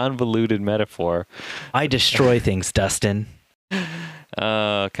convoluted metaphor. I destroy things, Dustin.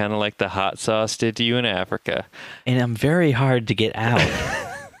 Kind of like the hot sauce did to you in Africa. And I'm very hard to get out.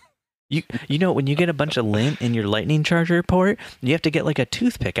 You know, when you get a bunch of lint in your lightning charger port, you have to get like a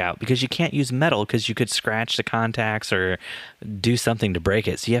toothpick out because you can't use metal because you could scratch the contacts or do something to break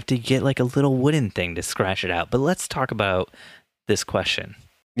it. So you have to get like a little wooden thing to scratch it out. But let's talk about this question.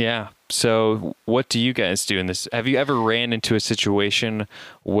 Yeah. So what do you guys do in this? Have you ever ran into a situation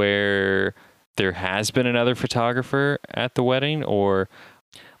where there has been another photographer at the wedding? Or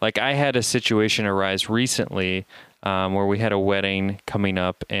like I had a situation arise recently where we had a wedding coming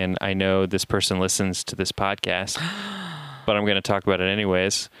up, and I know this person listens to this podcast, but I'm going to talk about it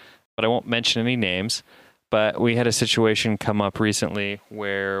anyways. But I won't mention any names. But we had a situation come up recently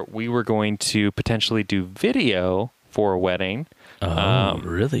where we were going to potentially do video for a wedding. Oh,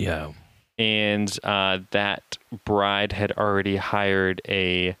 really? Oh. And that bride had already hired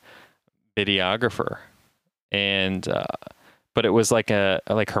a videographer, and but it was like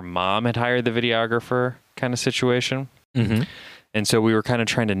her mom had hired the videographer kind of situation. Mm-hmm. And so we were kind of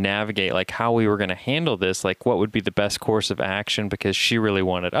trying to navigate like how we were going to handle this, like what would be the best course of action, because she really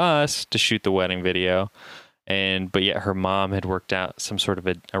wanted us to shoot the wedding video, but yet her mom had worked out some sort of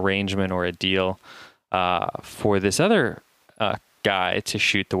an arrangement or a deal for this other guy to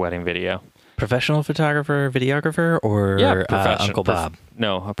shoot the wedding video. Professional photographer, videographer, or Uncle Bob?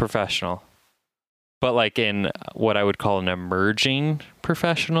 No, a professional. But like in what I would call an emerging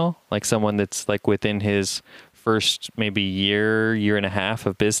professional, like someone that's like within his first maybe year and a half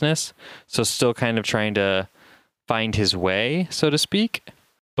of business. So still kind of trying to find his way, so to speak.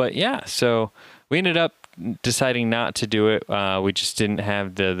 But yeah, so we ended up deciding not to do it. We just didn't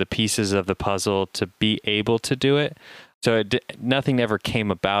have the pieces of the puzzle to be able to do it. So nothing ever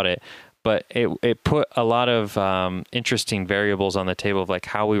came about it. But it put a lot of interesting variables on the table of like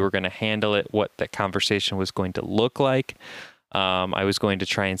how we were going to handle it, what the conversation was going to look like. I was going to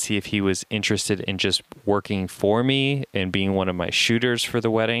try and see if he was interested in just working for me and being one of my shooters for the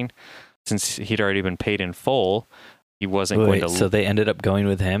wedding. Since he'd already been paid in full, he wasn't going to... So they ended up going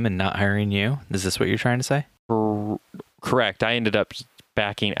with him and not hiring you? Is this what you're trying to say? Correct. I ended up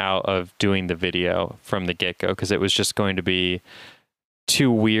backing out of doing the video from the get-go because it was just going to be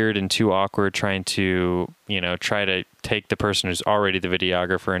too weird and too awkward trying to, try to take the person who's already the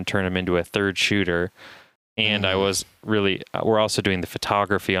videographer and turn him into a third shooter. And we're also doing the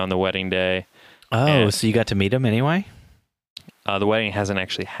photography on the wedding day. Oh, so you got to meet him anyway? The wedding hasn't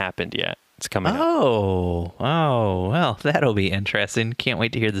actually happened yet. It's coming up. Oh, well, that'll be interesting. Can't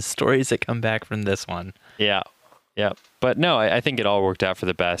wait to hear the stories that come back from this one. Yeah. But no, I think it all worked out for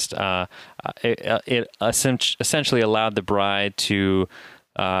the best. It essentially allowed the bride to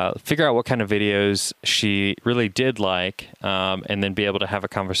figure out what kind of videos she really did like, and then be able to have a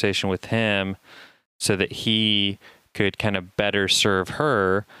conversation with him so that he could kind of better serve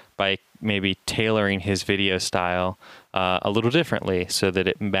her by maybe tailoring his video style a little differently so that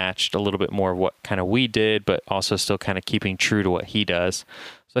it matched a little bit more of what kind of we did, but also still kind of keeping true to what he does.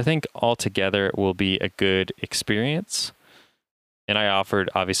 So I think altogether it will be a good experience. And I offered,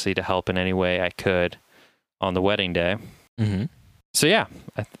 obviously, to help in any way I could on the wedding day. Mm-hmm. So yeah.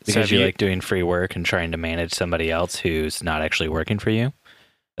 Because you like doing free work and trying to manage somebody else who's not actually working for you?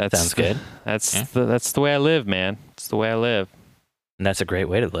 Sounds good. That's the way I live, man. It's the way I live. And that's a great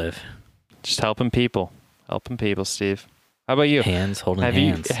way to live. Just helping people. Helping people, Steve. How about you? Hands holding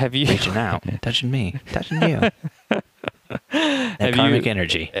hands. Have you reaching out, touching me, touching you. That karmic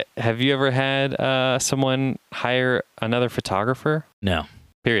energy. Have you ever had someone hire another photographer? No.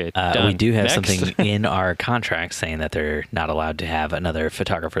 Period. We do have something in our contract saying that they're not allowed to have another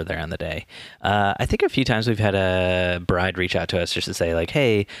photographer there on the day. I think a few times we've had a bride reach out to us just to say like,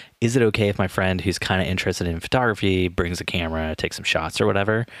 hey, is it okay if my friend who's kind of interested in photography brings a camera, takes some shots or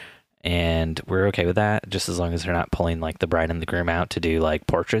whatever? and we're okay with that, just as long as they're not pulling like the bride and the groom out to do like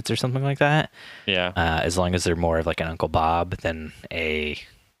portraits or something like that. Yeah. As long as they're more of like an Uncle Bob than a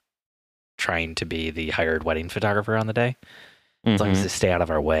trying to be the hired wedding photographer on the day. As long as they stay out of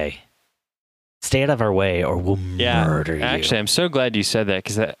our way. Stay out of our way or we'll murder you. Actually, I'm so glad you said that,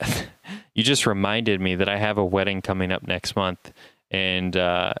 because you just reminded me that I have a wedding coming up next month, and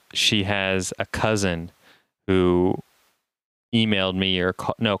she has a cousin who emailed me or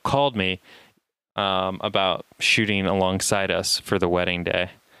called me about shooting alongside us for the wedding day.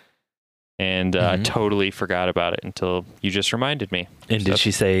 And I totally forgot about it until you just reminded me. And did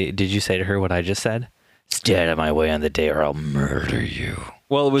you say to her what I just said? Stay out of my way on the day or I'll murder you.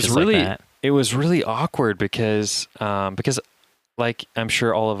 Well, it was really awkward because like I'm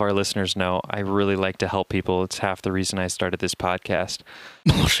sure all of our listeners know, I really like to help people. It's half the reason I started this podcast.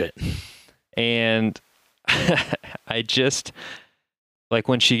 Bullshit. And I just, like,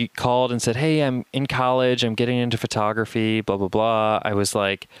 when she called and said, hey, I'm in college, I'm getting into photography, blah, blah, blah. I was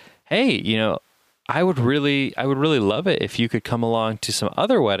like, hey, I would really love it if you could come along to some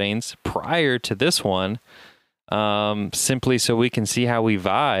other weddings prior to this one, simply so we can see how we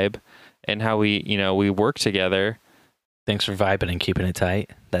vibe and how we work together. Thanks for vibing and keeping it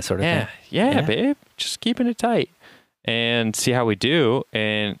tight, that sort of thing. Yeah, babe, just keeping it tight and see how we do.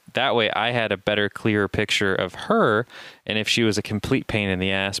 And that way I had a better, clearer picture of her, and if she was a complete pain in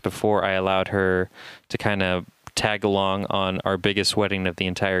the ass before I allowed her to kind of tag along on our biggest wedding of the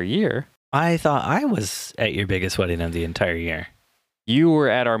entire year. I thought I was at your biggest wedding of the entire year. You were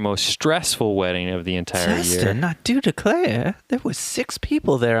at our most stressful wedding of the entire year. Not do declare. There was 6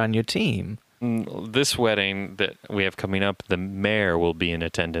 people there on your team. This wedding that we have coming up, the mayor will be in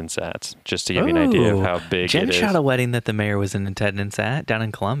attendance at, just to give you an idea of how big Jen it is. Jen shot a wedding that the mayor was in attendance at down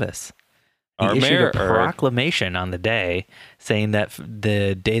in Columbus. Our issued mayor a proclamation on the day saying that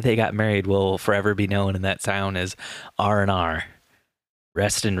the day they got married will forever be known in that town as R&R.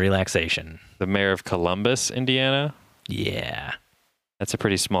 Rest and relaxation. The mayor of Columbus, Indiana? Yeah. That's a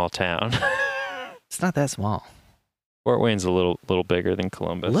pretty small town. It's not that small. Fort Wayne's a little bigger than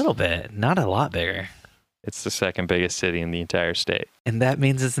Columbus. A little bit, not a lot bigger. It's the second biggest city in the entire state. And that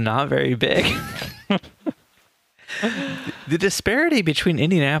means it's not very big. The disparity between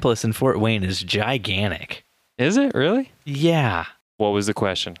Indianapolis and Fort Wayne is gigantic. Is it really? Yeah. What was the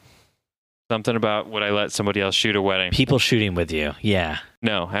question? Something about would I let somebody else shoot a wedding? People shooting with you. Yeah.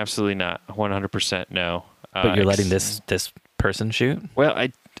 No, absolutely not. 100% no. But you're letting this person shoot? Well,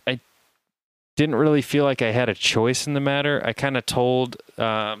 I didn't really feel like I had a choice in the matter. I kind of told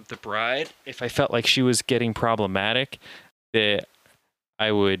the bride if I felt like she was getting problematic that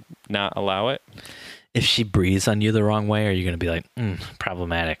I would not allow it. If she breathes on you the wrong way, are you going to be like,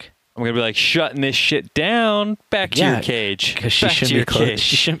 problematic? I'm going to be like, shutting this shit down. Back to your cage. Because she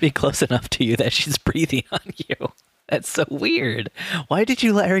shouldn't be close enough to you that she's breathing on you. That's so weird. Why did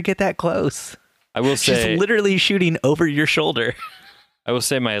you let her get that close? I will say, she's literally shooting over your shoulder. I will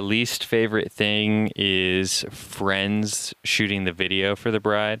say my least favorite thing is friends shooting the video for the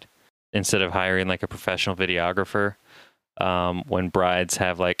bride instead of hiring like a professional videographer. When brides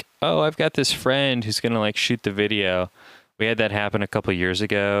have like, oh, I've got this friend who's going to like shoot the video. We had that happen a couple years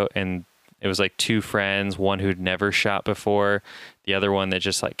ago, and it was like 2 friends, one who'd never shot before, the other one that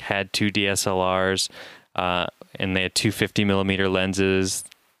just like had 2 DSLRs, and they had 2 50mm lenses.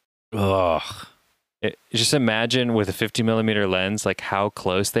 Ugh. Just imagine with a 50mm lens, like how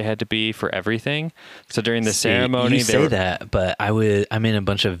close they had to be for everything. So during the ceremony, you say that, but I'm in a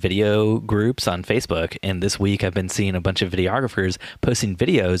bunch of video groups on Facebook, and this week I've been seeing a bunch of videographers posting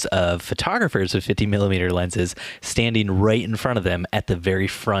videos of photographers with 50mm lenses standing right in front of them at the very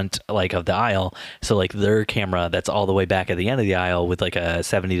front, like of the aisle. So like their camera that's all the way back at the end of the aisle with like a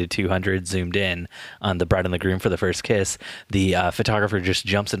 70-200 zoomed in on the bride and the groom for the first kiss. The photographer just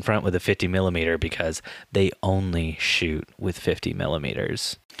jumps in front with a 50mm because they only shoot with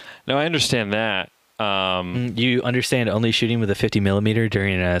 50mm. No, I understand that. You understand only shooting with a 50mm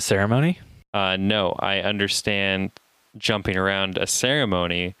during a ceremony? No, I understand jumping around a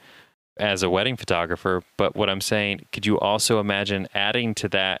ceremony as a wedding photographer. But what I'm saying, could you also imagine adding to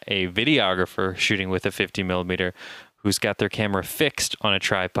that a videographer shooting with a 50mm who's got their camera fixed on a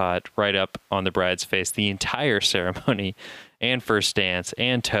tripod right up on the bride's face the entire ceremony and first dance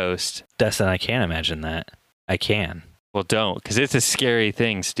and toast? Dustin, I can't imagine that. I can. Well, don't, because it's a scary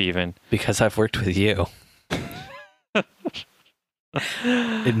thing, Steven. Because I've worked with you.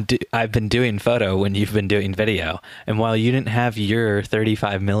 I've been doing photo when you've been doing video. And while you didn't have your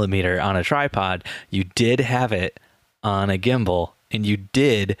 35mm on a tripod, you did have it on a gimbal and you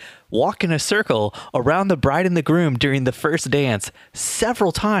did walk in a circle around the bride and the groom during the first dance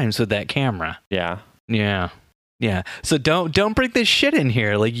several times with that camera. Yeah. Yeah. Yeah. So don't bring this shit in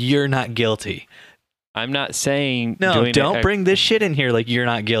here like you're not guilty. I'm not saying... No, don't bring this shit in here like you're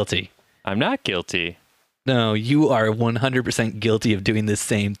not guilty. I'm not guilty. No, you are 100% guilty of doing the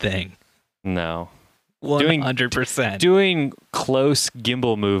same thing. No. 100%. Doing close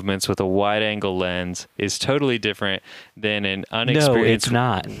gimbal movements with a wide-angle lens is totally different than an unexperienced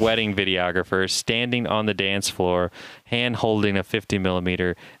wedding videographer standing on the dance floor, hand-holding a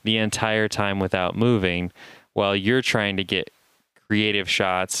 50mm the entire time without moving, while you're trying to get creative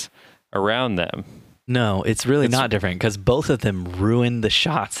shots around them. No, it's really not different because both of them ruin the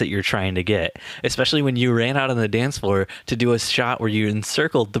shots that you're trying to get, especially when you ran out on the dance floor to do a shot where you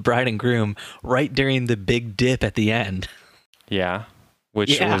encircled the bride and groom right during the big dip at the end. Yeah,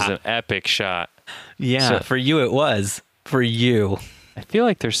 which was an epic shot. Yeah, so, for you it was. For you. I feel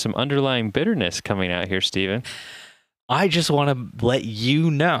like there's some underlying bitterness coming out here, Steven. I just want to let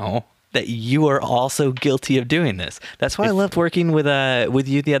you know that you are also guilty of doing this. That's why I loved working with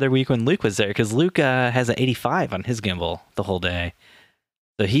you the other week when Luke was there, because Luke has an 85 on his gimbal the whole day.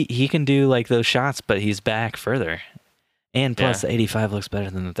 So he can do like those shots, but he's back further. And plus the 85 looks better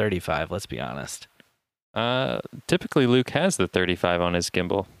than the 35, let's be honest. Typically Luke has the 35 on his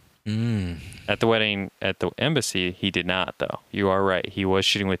gimbal. Mm. At the wedding, at the embassy, he did not, though. You are right. He was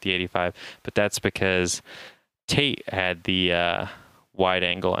shooting with the 85, but that's because Tate had the... wide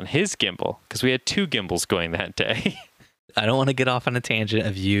angle on his gimbal because we had two gimbals going that day. I don't want to get off on a tangent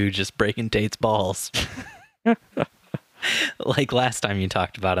of you just breaking Tate's balls like last time you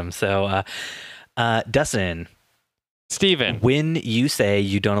talked about him. So Dustin, Steven, when you say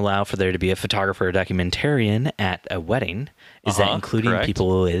you don't allow for there to be a photographer or documentarian at a wedding, is that including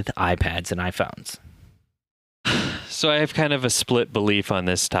people with iPads and iPhones? So I have kind of a split belief on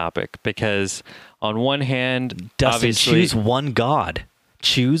this topic because on one hand, Dustin, choose one God.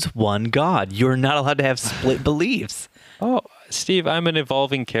 Choose one God. You're not allowed to have split beliefs. Oh, Steve, I'm an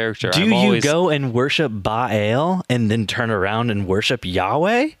evolving character. Do you go and worship Baal and then turn around and worship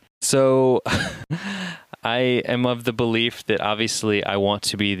Yahweh? So I am of the belief that obviously I want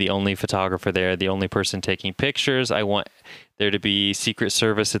to be the only photographer there, the only person taking pictures. I want there to be Secret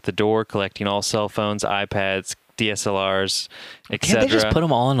Service at the door collecting all cell phones, iPads, DSLRs, etc. Can't they just put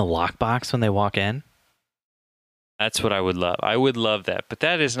them all in a lockbox when they walk in? That's what I would love. I would love that. But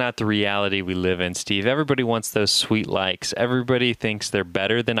that is not the reality we live in, Steve. Everybody wants those sweet likes. Everybody thinks they're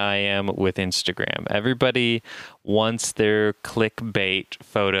better than I am with Instagram. Everybody wants their clickbait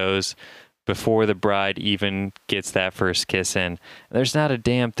photos before the bride even gets that first kiss in. There's not a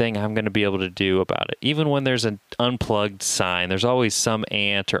damn thing I'm going to be able to do about it. Even when there's an unplugged sign, there's always some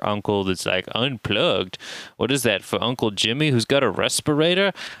aunt or uncle that's like, unplugged? What is that, for Uncle Jimmy who's got a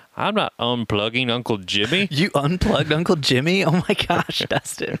respirator? I'm not unplugging Uncle Jimmy. You unplugged Uncle Jimmy? Oh my gosh,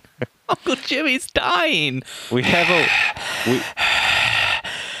 Dustin. Uncle Jimmy's dying. We have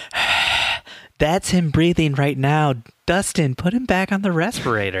That's him breathing right now. Dustin, put him back on the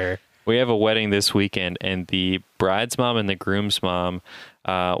respirator. We have a wedding this weekend, and the bride's mom and the groom's mom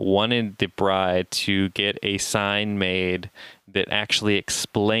wanted the bride to get a sign made that actually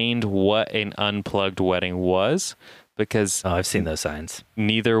explained what an unplugged wedding was, because I've seen those signs.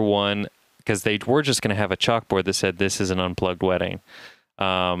 Neither one, because they were just going to have a chalkboard that said this is an unplugged wedding,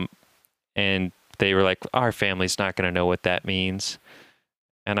 and they were like, our family's not going to know what that means.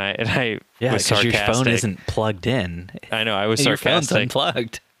 And I was sarcastic. Your phone isn't plugged in. I know, I was sarcastic. Your phone's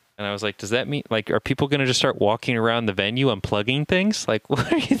unplugged. And I was like, does that mean, like, are people going to just start walking around the venue unplugging things? Like, what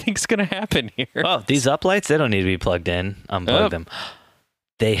do you think's going to happen here? Oh, these uplights, they don't need to be plugged in. Unplug them.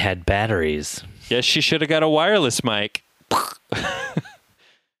 They had batteries. Yes, she should have got a wireless mic.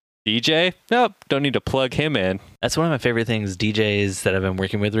 DJ? Nope, don't need to plug him in. That's one of my favorite things. DJs that I've been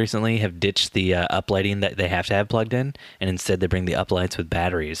working with recently have ditched the uplighting that they have to have plugged in, and instead they bring the uplights with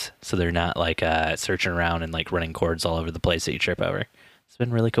batteries, so they're not like searching around and like running cords all over the place that you trip over. It's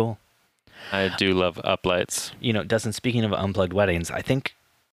been really cool. I do love uplights. You know, Dustin, speaking of unplugged weddings, I think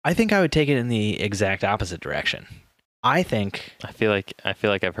I would take it in the exact opposite direction. I feel like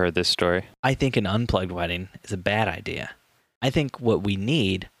I've heard this story. I think an unplugged wedding is a bad idea. I think what we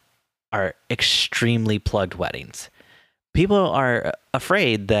need are extremely plugged weddings. People are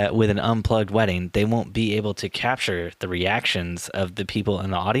afraid that with an unplugged wedding, they won't be able to capture the reactions of the people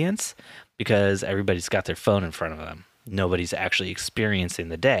in the audience because everybody's got their phone in front of them. Nobody's actually experiencing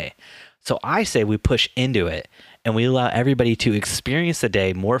the day. So I say we push into it and we allow everybody to experience the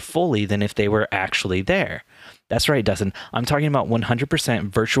day more fully than if they were actually there. That's right, Dustin. I'm talking about 100%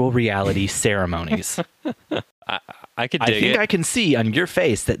 virtual reality ceremonies. I I could dig think it. I can see on your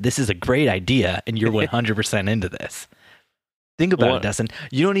face that this is a great idea and you're 100% into this. Think about it, Dustin.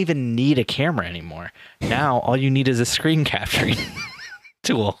 You don't even need a camera anymore. Now all you need is a screen capturing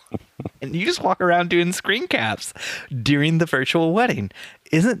tool. And you just walk around doing screen caps during the virtual wedding.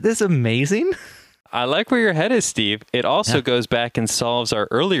 Isn't this amazing? I like where your head is, Steve. It also goes back and solves our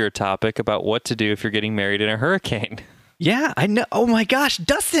earlier topic about what to do if you're getting married in a hurricane. Yeah, I know. Oh my gosh,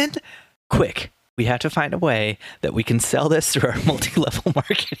 Dustin! Quick, we have to find a way that we can sell this through our multi-level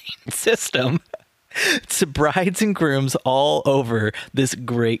marketing system to brides and grooms all over this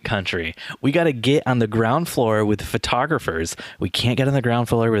great country. We got to get on the ground floor with photographers. We can't get on the ground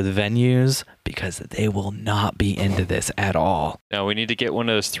floor with venues because they will not be into this at all. Now we need to get one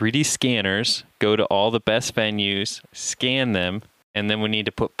of those 3D scanners, go to all the best venues, scan them, and then we need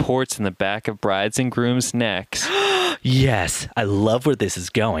to put ports in the back of brides and grooms' necks. Yes, I love where this is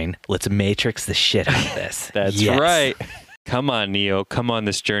going. Let's matrix the shit out of this. That's right. Come on, Neo. Come on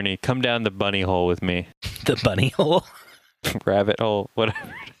this journey. Come down the bunny hole with me. The bunny hole? Rabbit hole,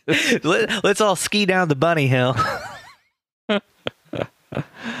 whatever. Let's all ski down the bunny hill.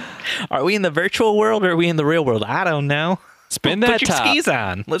 Are we in the virtual world or are we in the real world? I don't know. Spin that Put your top. skis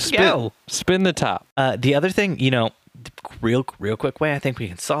on. Let's go. Spin the top. The other thing, real quick way I think we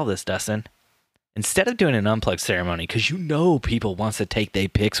can solve this, Dustin. Instead of doing an unplugged ceremony, because people wants to take their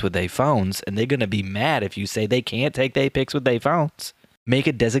pics with their phones, and they're going to be mad if you say they can't take their pics with their phones. Make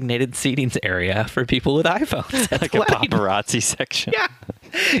a designated seatings area for people with iPhones. Like a paparazzi section.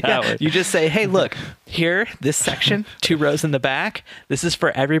 Yeah. You just say, hey, look, here, this section, 2 rows in the back. This is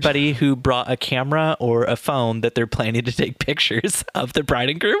for everybody who brought a camera or a phone that they're planning to take pictures of the bride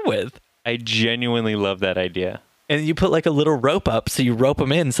and groom with. I genuinely love that idea. And you put like a little rope up, so you rope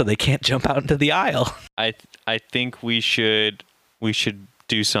them in so they can't jump out into the aisle. I think we should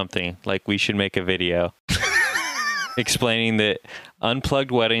do something. Like we should make a video explaining that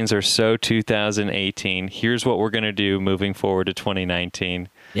unplugged weddings are so 2018. Here's what we're going to do moving forward to 2019.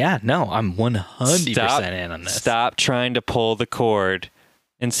 Yeah, no, I'm 100% in on this. Stop trying to pull the cord.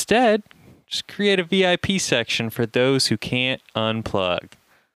 Instead, just create a VIP section for those who can't unplug.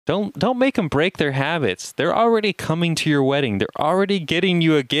 Don't make them break their habits. They're already coming to your wedding. They're already getting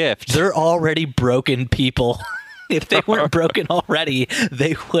you a gift. They're already broken people. If they weren't broken already,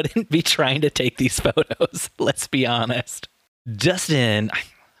 they wouldn't be trying to take these photos. Let's be honest. Dustin,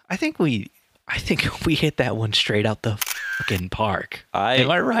 I think we hit that one straight out the fucking park.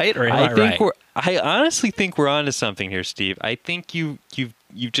 Am I right or am I right? I honestly think we're onto something here, Steve. I think you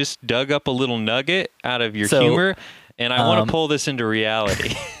just dug up a little nugget out of your humor, and I want to pull this into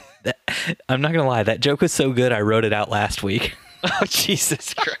reality. I'm not gonna lie, that joke was so good I wrote it out last week. Oh,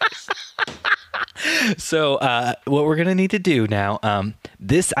 Jesus Christ. So what we're gonna need to do now,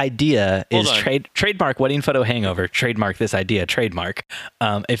 this idea is trademark wedding photo hangover. Trademark this idea. Trademark.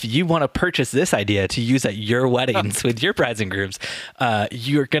 If you want to purchase this idea to use at your weddings with your brides and grooms,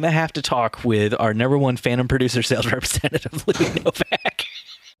 you're gonna have to talk with our #1 Phantom producer sales representative, Louis Novak.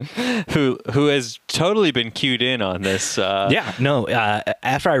 who has totally been cued in on this.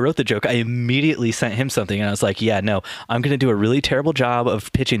 After I wrote the joke, I immediately sent him something, and I was like, I'm going to do a really terrible job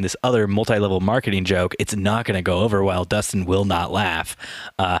of pitching this other multi-level marketing joke. It's not going to go over well. Dustin will not laugh,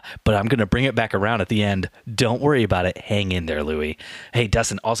 but I'm going to bring it back around at the end. Don't worry about it. Hang in there, Louis. Hey,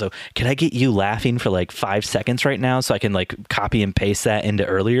 Dustin, also, can I get you laughing for like 5 seconds right now so I can like copy and paste that into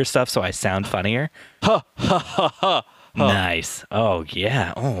earlier stuff so I sound funnier? Ha, ha, ha, ha. Huh. Nice. Oh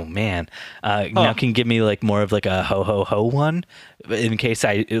yeah. Oh man. Now can you give me like more of like a ho ho ho one in case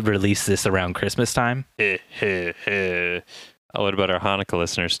I release this around Christmas time? What about our Hanukkah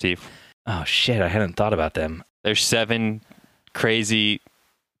listeners, Steve? Oh shit, I hadn't thought about them. There's 7 crazy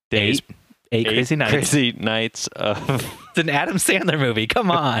days. 8 crazy nights. Crazy nights of It's an Adam Sandler movie.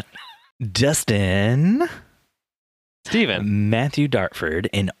 Come on. Dustin. Matthew Dartford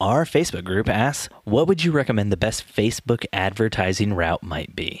in our Facebook group asks, what would you recommend the best Facebook advertising route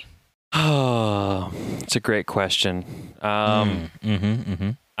might be? Oh, it's a great question. I'm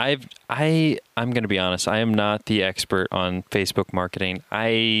going to be honest. I am not the expert on Facebook marketing.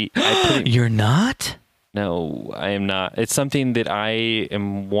 You're not? No, I am not. It's something that I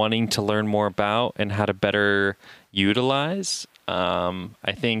am wanting to learn more about and how to better utilize.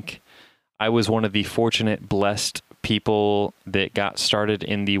 I think I was one of the fortunate, blessed people that got started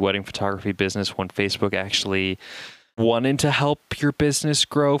in the wedding photography business when Facebook actually wanted to help your business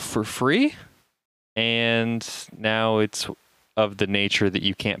grow for free. And now it's of the nature that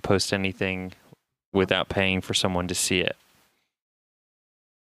you can't post anything without paying for someone to see it.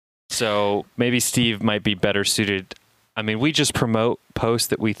 So maybe Steve might be better suited. I mean, we just promote posts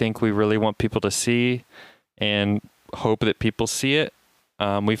that we think we really want people to see. And hope that people see it.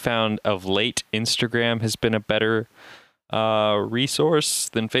 We found of late Instagram has been a better resource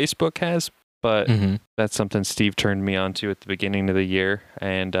than Facebook has, but that's something Steve turned me on to at the beginning of the year,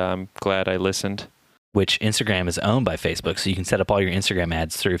 and I'm glad I listened. Which Instagram is owned by Facebook, so you can set up all your Instagram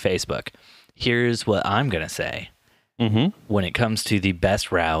ads through Facebook. Here's what I'm going to say. When it comes to the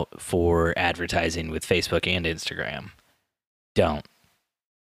best route for advertising with Facebook and Instagram, don't.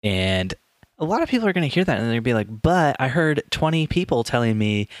 And a lot of people are going to hear that and they'll be like, but I heard 20 people telling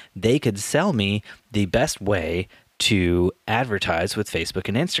me they could sell me the best way to advertise with Facebook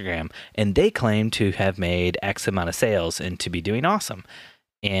and Instagram. And they claim to have made X amount of sales and to be doing awesome.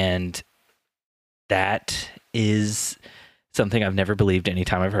 And that is something I've never believed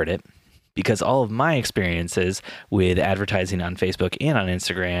anytime I've heard it. Because all of my experiences with advertising on Facebook and on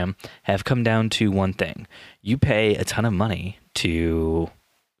Instagram have come down to one thing. You pay a ton of money to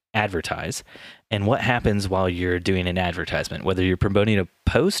advertise. And what happens while you're doing an advertisement, whether you're promoting a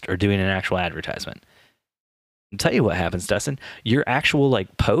post or doing an actual advertisement? I'll tell you what happens, Dustin. Your actual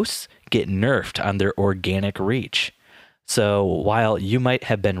posts get nerfed on their organic reach. So while you might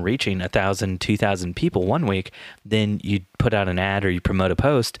have been reaching 1,000, 2,000 people one week, then you put out an ad or you promote a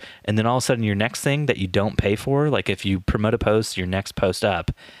post, and then all of a sudden your next thing that you don't pay for, like if you promote a post, your next post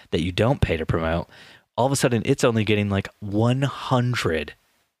up that you don't pay to promote, all of a sudden it's only getting 100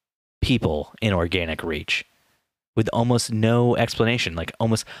 people in organic reach with almost no explanation.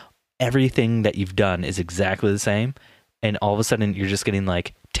 Almost everything that you've done is exactly the same. And all of a sudden you're just getting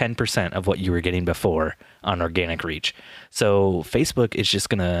 10% of what you were getting before on organic reach. So Facebook is just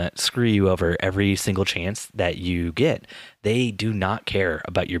going to screw you over every single chance that you get. They do not care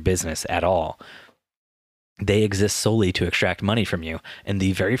about your business at all. They exist solely to extract money from you. And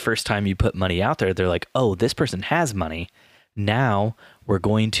the very first time you put money out there, they're like, oh, this person has money. Now we're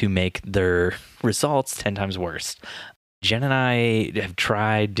going to make their results 10 times worse. Jen and I have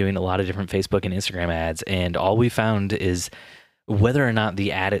tried doing a lot of different Facebook and Instagram ads, and all we found is whether or not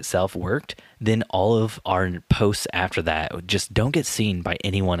the ad itself worked, then all of our posts after that just don't get seen by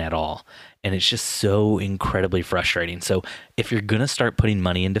anyone at all. And it's just so incredibly frustrating. So if you're going to start putting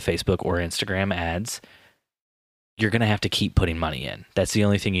money into Facebook or Instagram ads, you're going to have to keep putting money in. That's the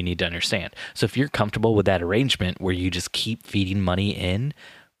only thing you need to understand. So if you're comfortable with that arrangement where you just keep feeding money in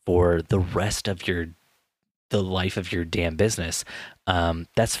for the rest of the life of your damn business,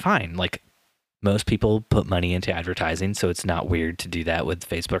 that's fine. Most people put money into advertising, so it's not weird to do that with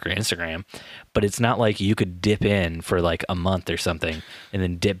Facebook or Instagram, but it's not like you could dip in for a month or something and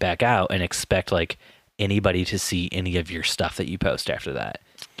then dip back out and expect anybody to see any of your stuff that you post after that.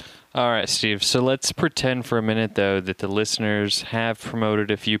 All right, Steve. So let's pretend for a minute, though, that the listeners have promoted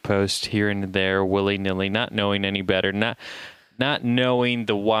a few posts here and there willy-nilly, not knowing any better, not knowing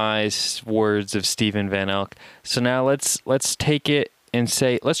the wise words of Stephen Van Elk. So now let's take it and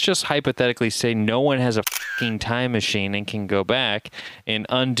say, let's just hypothetically say no one has a fucking time machine and can go back and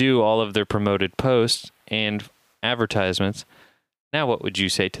undo all of their promoted posts and advertisements. Now what would you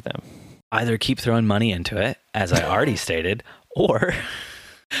say to them? Either keep throwing money into it, as I already stated, or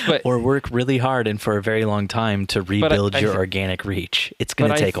work really hard and for a very long time to rebuild your organic reach. It's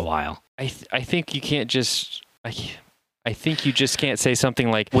going to take a while. I think you can't just... I think you just can't say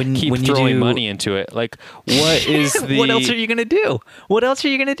something like, keep when throwing money into it. What is the... What else are you going to do? What else are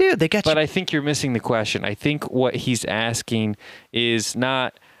you going to do? They got But I think you're missing the question. I think what he's asking is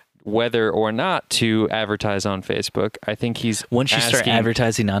not whether or not to advertise on Facebook. I think he's Once you start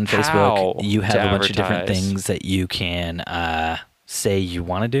advertising on Facebook, you have a bunch of different things that you can say you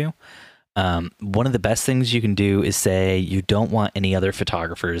want to do. One of the best things you can do is say you don't want any other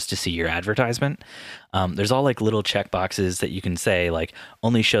photographers to see your advertisement. There's all little check boxes that you can say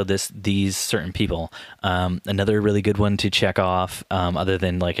only show these certain people. Another really good one to check off, other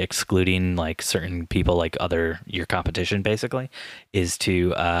than excluding certain people your competition basically, is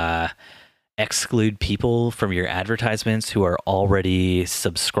to exclude people from your advertisements who are already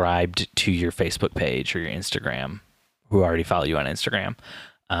subscribed to your Facebook page or your Instagram, who already follow you on Instagram.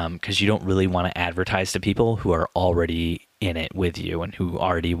 Because you don't really want to advertise to people who are already in it with you and who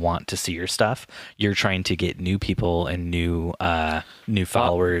already want to see your stuff. You're trying to get new people and new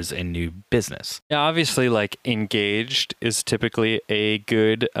followers and new business. Yeah, obviously, engaged is typically a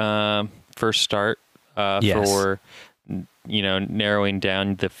good first start for narrowing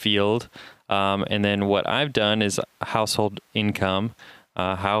down the field. And then what I've done is household income.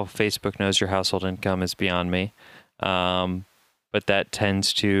 How Facebook knows your household income is beyond me. But that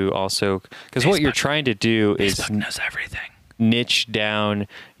tends to also, because what you're trying to do is knows everything. Niche down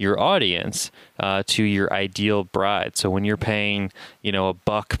your audience to your ideal bride. So when you're paying,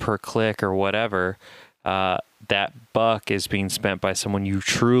 $1 per click or whatever, that buck is being spent by someone you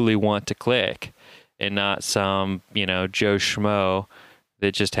truly want to click, and not some, Joe Schmo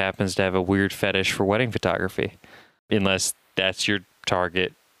that just happens to have a weird fetish for wedding photography. Unless that's your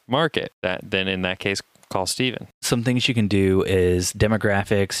target market, then in that case, call Steven. Some things you can do is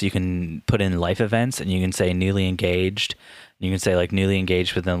demographics. You can put in life events, and you can say newly engaged. You can say like newly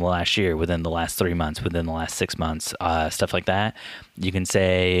engaged within the last year, within the last 3 months, within the last 6 months, stuff like that. You can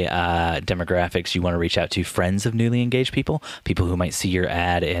say demographics. You want to reach out to friends of newly engaged people who might see your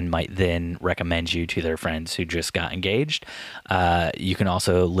ad and might then recommend you to their friends who just got engaged. You can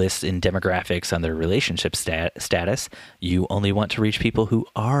also list in demographics on their relationship status. You only want to reach people who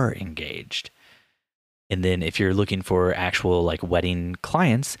are engaged. And then if you're looking for actual like wedding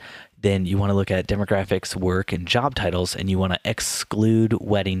clients, then you want to look at demographics, work, and job titles, and you want to exclude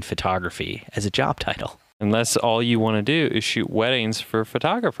wedding photography as a job title. Unless all you want to do is shoot weddings for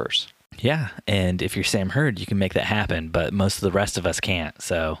photographers. Yeah, and if you're Sam Hurd, you can make that happen, but most of the rest of us can't,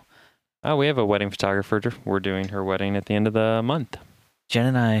 so... Oh, we have a wedding photographer. We're doing her wedding at the end of the month. Jen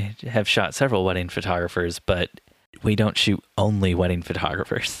and I have shot several wedding photographers, but we don't shoot only wedding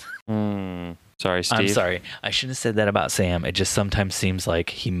photographers. Sorry, Steve. I'm sorry. I shouldn't have said that about Sam. It just sometimes seems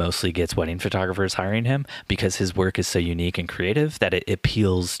like he mostly gets wedding photographers hiring him because his work is so unique and creative that it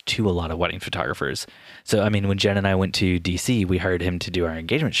appeals to a lot of wedding photographers. So, I mean, when Jen and I went to DC, we hired him to do our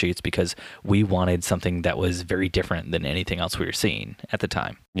engagement shoots because we wanted something that was very different than anything else we were seeing at the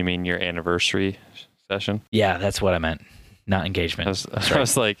time. You mean your anniversary session? Yeah, that's what I meant. Not engagement. I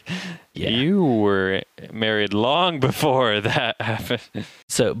was like, yeah. You were married long before that happened.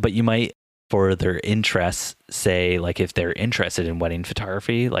 So, but you might, for their interests, say like if they're interested in wedding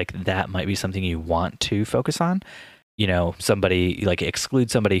photography, like that might be something you want to focus on. Somebody like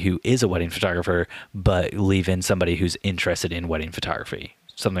exclude somebody who is a wedding photographer, but leave in somebody who's interested in wedding photography.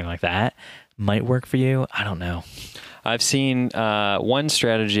 Something like that might work for you. I don't know. I've seen one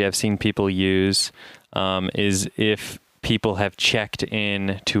strategy I've seen people use is if people have checked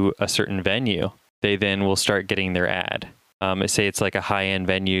in to a certain venue, they then will start getting their ad. Say it's like a high-end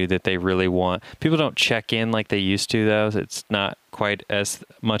venue that they really want. People don't check in like they used to, though. It's not quite as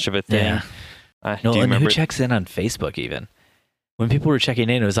much of a thing. Yeah. And who checks in on Facebook even? When people were checking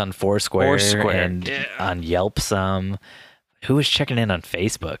in, it was on Foursquare and on Yelp some. Who was checking in on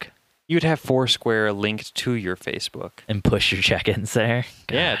Facebook? You'd have Foursquare linked to your Facebook. And push your check-ins there?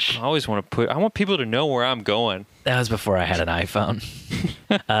 Gosh. Yeah, I always want to I want people to know where I'm going. That was before I had an iPhone.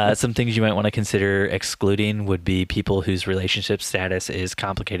 Some things you might want to consider excluding would be people whose relationship status is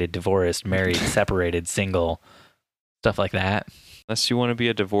complicated, divorced, married, separated, single, stuff like that. Unless you want to be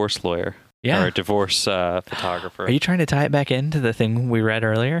a divorce lawyer. Yeah. Or a divorce photographer. Are you trying to tie it back into the thing we read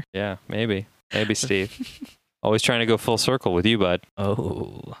earlier? Yeah, maybe. Maybe, Steve. Always trying to go full circle with you, bud.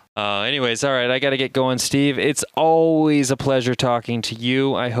 Oh. Anyways, all right, I got to get going, Steve. It's always a pleasure talking to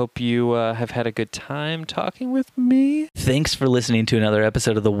you. I hope you have had a good time talking with me. Thanks for listening to another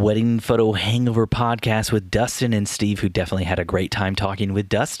episode of the Wedding Photo Hangover podcast with Dustin and Steve, who definitely had a great time talking with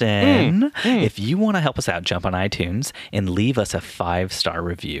Dustin. If you want to help us out, jump on iTunes and leave us a 5-star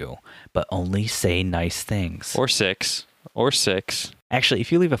review, but only say nice things. Or 6. Actually,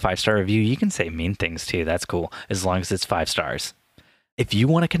 if you leave a 5-star review, you can say mean things too. That's cool, as long as it's 5 stars. If you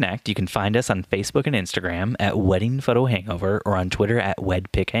want to connect, you can find us on Facebook and Instagram at Wedding Photo Hangover or on Twitter at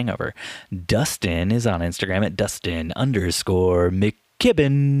WedPicHangover. Dustin is on Instagram at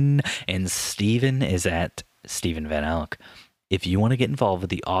Dustin_McKibben, and Steven is at Steven Van Elk. If you want to get involved with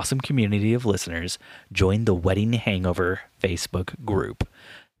the awesome community of listeners, join the Wedding Hangover Facebook group.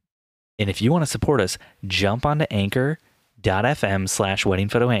 And if you want to support us, jump onto Anchor.fm/Wedding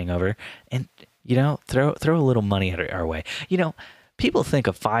Photo Hangover and, throw a little money our way. People think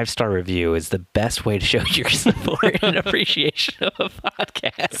a 5-star review is the best way to show your support and appreciation of a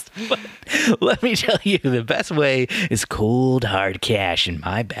podcast. But let me tell you, the best way is cold, hard cash in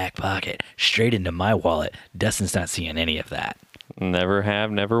my back pocket, straight into my wallet. Dustin's not seeing any of that. Never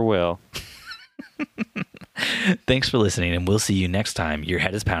have, never will. Thanks for listening, and we'll see you next time. Your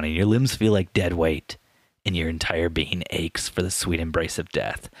head is pounding, your limbs feel like dead weight, and your entire being aches for the sweet embrace of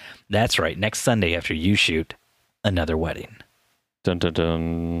death. That's right, next Sunday after you shoot another wedding. Dun, dun,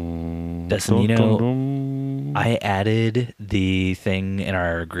 dun. Dustin, I added the thing in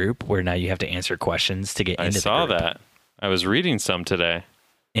our group where now you have to answer questions to get into the group. I saw that. I was reading some today.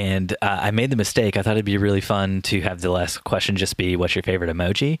 And I made the mistake. I thought it'd be really fun to have the last question just be, what's your favorite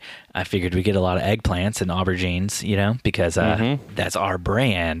emoji? I figured we get a lot of eggplants and aubergines, because that's our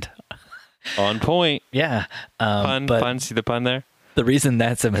brand. On point. Yeah. Pun. See the pun there? The reason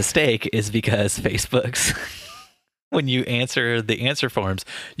that's a mistake is because Facebook's when you answer the answer forms,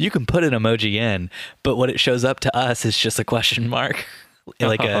 you can put an emoji in, but what it shows up to us is just a question mark,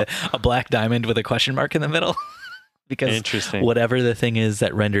 like a black diamond with a question mark in the middle. Because whatever the thing is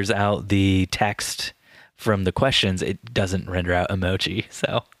that renders out the text from the questions, it doesn't render out emoji.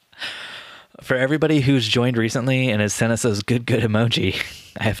 So for everybody who's joined recently and has sent us those good emoji,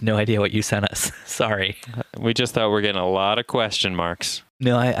 I have no idea what you sent us. Sorry. We just thought we were getting a lot of question marks.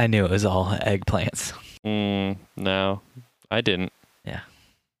 No, I knew it was all eggplants. No, I didn't. Yeah.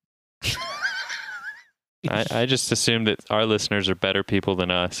 I just assumed that our listeners are better people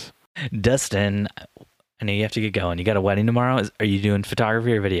than us. Dustin, I know you have to get going. You got a wedding tomorrow. Are you doing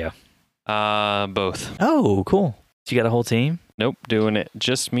photography or video? Both. Oh, cool. So you got a whole team? Nope, doing it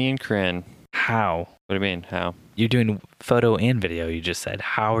just me and Corinne. How? What do you mean, how? You're doing photo and video, you just said.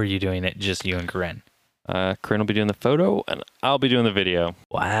 How are you doing it just you and Corinne? Corinne will be doing the photo, and I'll be doing the video.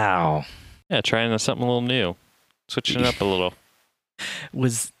 Wow. Yeah, trying something a little new. Switching it up a little.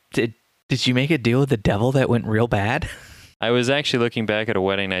 Did you make a deal with the devil that went real bad? I was actually looking back at a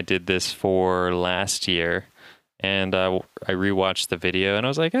wedding I did this for last year, and I rewatched the video, and I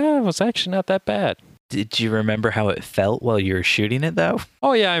was like, it was actually not that bad. Did you remember how it felt while you were shooting it, though?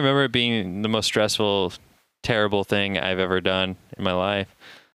 Oh, yeah, I remember it being the most stressful, terrible thing I've ever done in my life.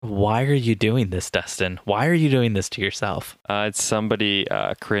 Why are you doing this, Dustin? Why are you doing this to yourself? It's somebody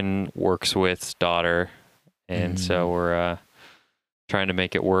Corinne works with's daughter, and so we're trying to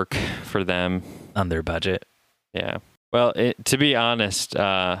make it work for them. On their budget. Yeah. Well, to be honest,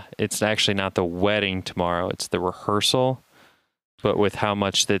 it's actually not the wedding tomorrow. It's the rehearsal. But with how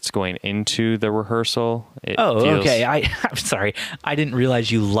much that's going into the rehearsal, it feels... okay. I'm sorry. I didn't realize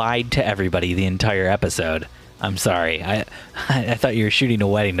you lied to everybody the entire episode. I'm sorry. I thought you were shooting a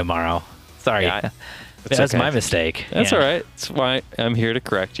wedding tomorrow. Sorry. Yeah, that's my mistake. That's all right. That's why I'm here to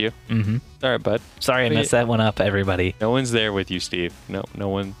correct you. Mm-hmm. All right, bud. Sorry I messed that one up, everybody. No one's there with you, Steve. No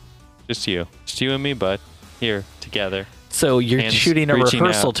one. Just you. Just you and me, bud. Here, together. So you're shooting a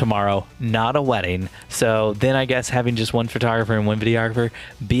rehearsal tomorrow, not a wedding. So then I guess having just one photographer and one videographer,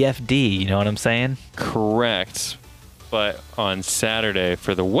 BFD, you know what I'm saying? Correct. But on Saturday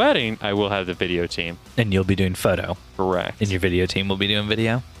for the wedding, I will have the video team. And you'll be doing photo. Correct. And your video team will be doing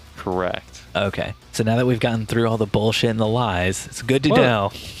video? Correct. Okay. So now that we've gotten through all the bullshit and the lies, it's good to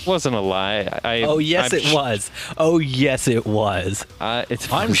know. It wasn't a lie. It was. Oh, yes, it was.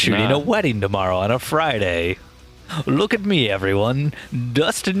 I'm shooting a wedding tomorrow on a Friday. Look at me, everyone.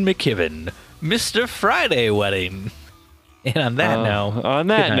 Dustin McKibben, Mr. Friday Wedding. And on that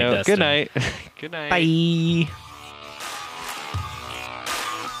note, good night. Good night. Bye.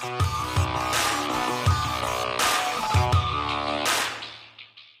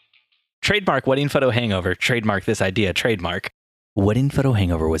 Trademark Wedding Photo Hangover. Trademark this idea. Trademark. Wedding Photo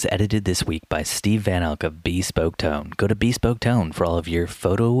Hangover was edited this week by Steve Van Elk of Bespoke Tone. Go to Bespoke Tone for all of your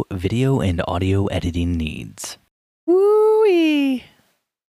photo, video, and audio editing needs. Woo-wee.